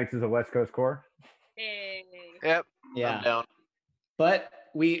Blue Knights is a West Coast corps. Hey. Yep. Yeah. I'm down. But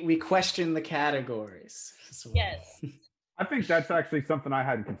we question the categories. So. Yes. I think that's actually something I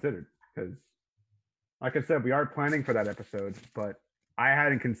hadn't considered because, like I said, we are planning for that episode, but I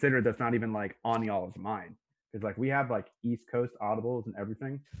hadn't considered that's not even like on y'all's mind. Because like we have like East Coast audibles and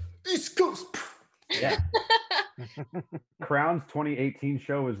everything. East Coast. Yeah. Crown's 2018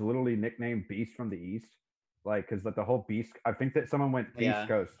 show was literally nicknamed Beast from the East. Like, because like the whole Beast, I think that someone went East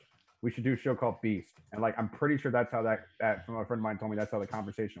Coast. We should do a show called Beast. And like, I'm pretty sure that's how that from a friend of mine told me that's how the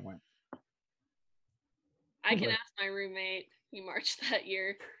conversation went. I can ask my roommate. He marched that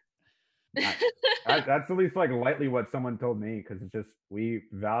year. That's at least like lightly what someone told me, because it's just we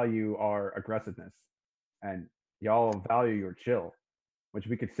value our aggressiveness and y'all value your chill, which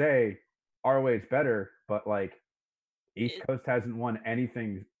we could say our way is better, but like East Coast hasn't won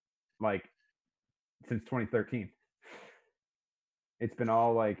anything like since 2013. It's been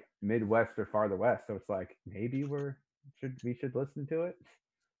all like Midwest or farther west, so it's like maybe we should listen to it.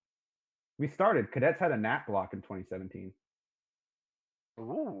 We started. Cadets had a Nat block in 2017.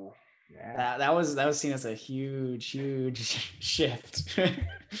 Ooh. Yeah. That was seen as a huge shift.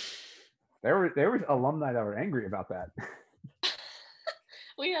 There was alumni that were angry about that.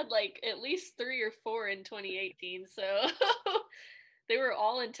 We had like at least 3 or 4 in 2018, so they were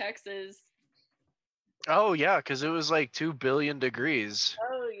all in Texas. Oh yeah, because it was like 2 billion degrees.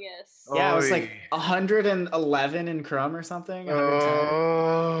 Oh yes. Yeah, it was like 111 in Crum or something. 110.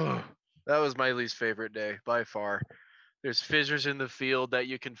 Oh, that was my least favorite day by far. There's fissures in the field that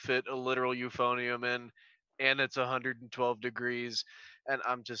you can fit a literal euphonium in, and it's 112 degrees, and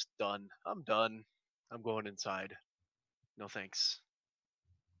I'm just done. I'm done. I'm going inside. No thanks.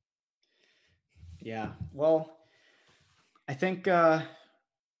 Yeah. Well, I think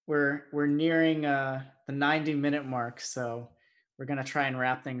we're nearing the 90-minute mark, so we're gonna try and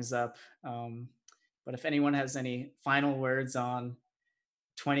wrap things up. But if anyone has any final words on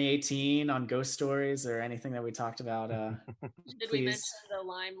 2018, on ghost stories or anything that we talked about, Did please. we mention the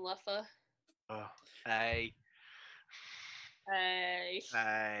lime luffa? Oh, hey.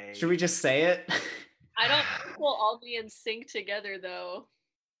 Should we just say it? I don't think we'll all be in sync together though.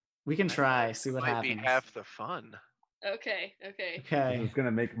 We can try, see what happens. Might be half the fun. Okay. This is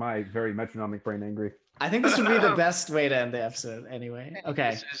gonna make my very metronomic brain angry. I think this would be the best way to end the episode anyway.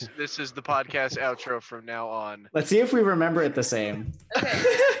 Okay. This is the podcast outro from now on. Let's see if we remember it the same. Okay.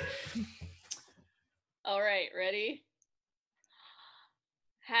 All right, ready?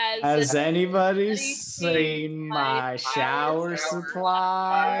 Has anybody seen my shower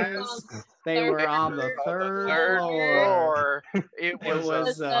supplies? They were on the third floor. It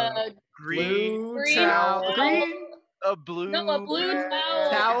was a green towel. a blue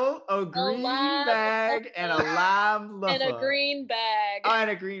towel, a green bag, and a lime loofah. And a green bag. Oh, and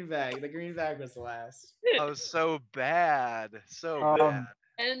a green bag. The green bag was the last. Oh, so bad. Bad.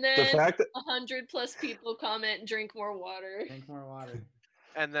 And then 100+ people comment, drink more water. Drink more water.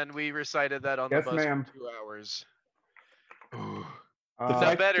 And then we recited that on the bus for 2 hours. The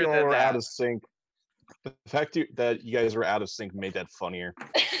fact that you were out of sync. The fact that you guys were out of sync made that funnier.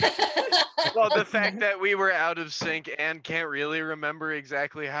 Well, the fact that we were out of sync and can't really remember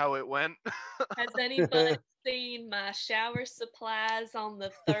exactly how it went. Has anybody seen my shower supplies on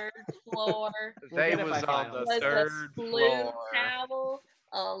the 3rd floor? They was on the 3rd blue floor. towel,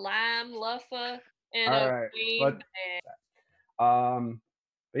 a lime loofah, and All a right, green bag.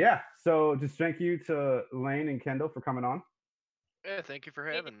 But yeah, so just thank you to Lane and Kendall for coming on. Yeah, thank you for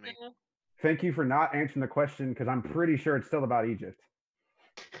having me. Thank you for not answering the question, because I'm pretty sure it's still about Egypt.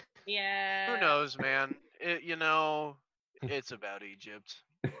 Yeah. Who knows, man? It's about Egypt.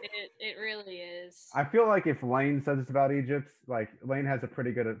 It really is. I feel like if Lane says it's about Egypt, like Lane has a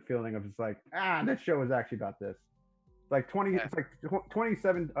pretty good feeling of just like, this show is actually about this. Like 27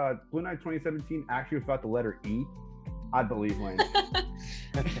 Blue Knight 2017 actually was about the letter E. I believe Lane.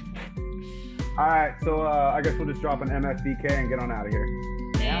 All right, so I guess we'll just drop an MFBK and get on out of here.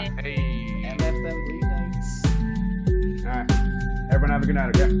 Yeah. Hey. MF them Blue Knights. Everyone have a good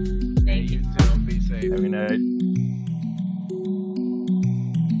night, okay? Thank you. You too. Be safe. Every night.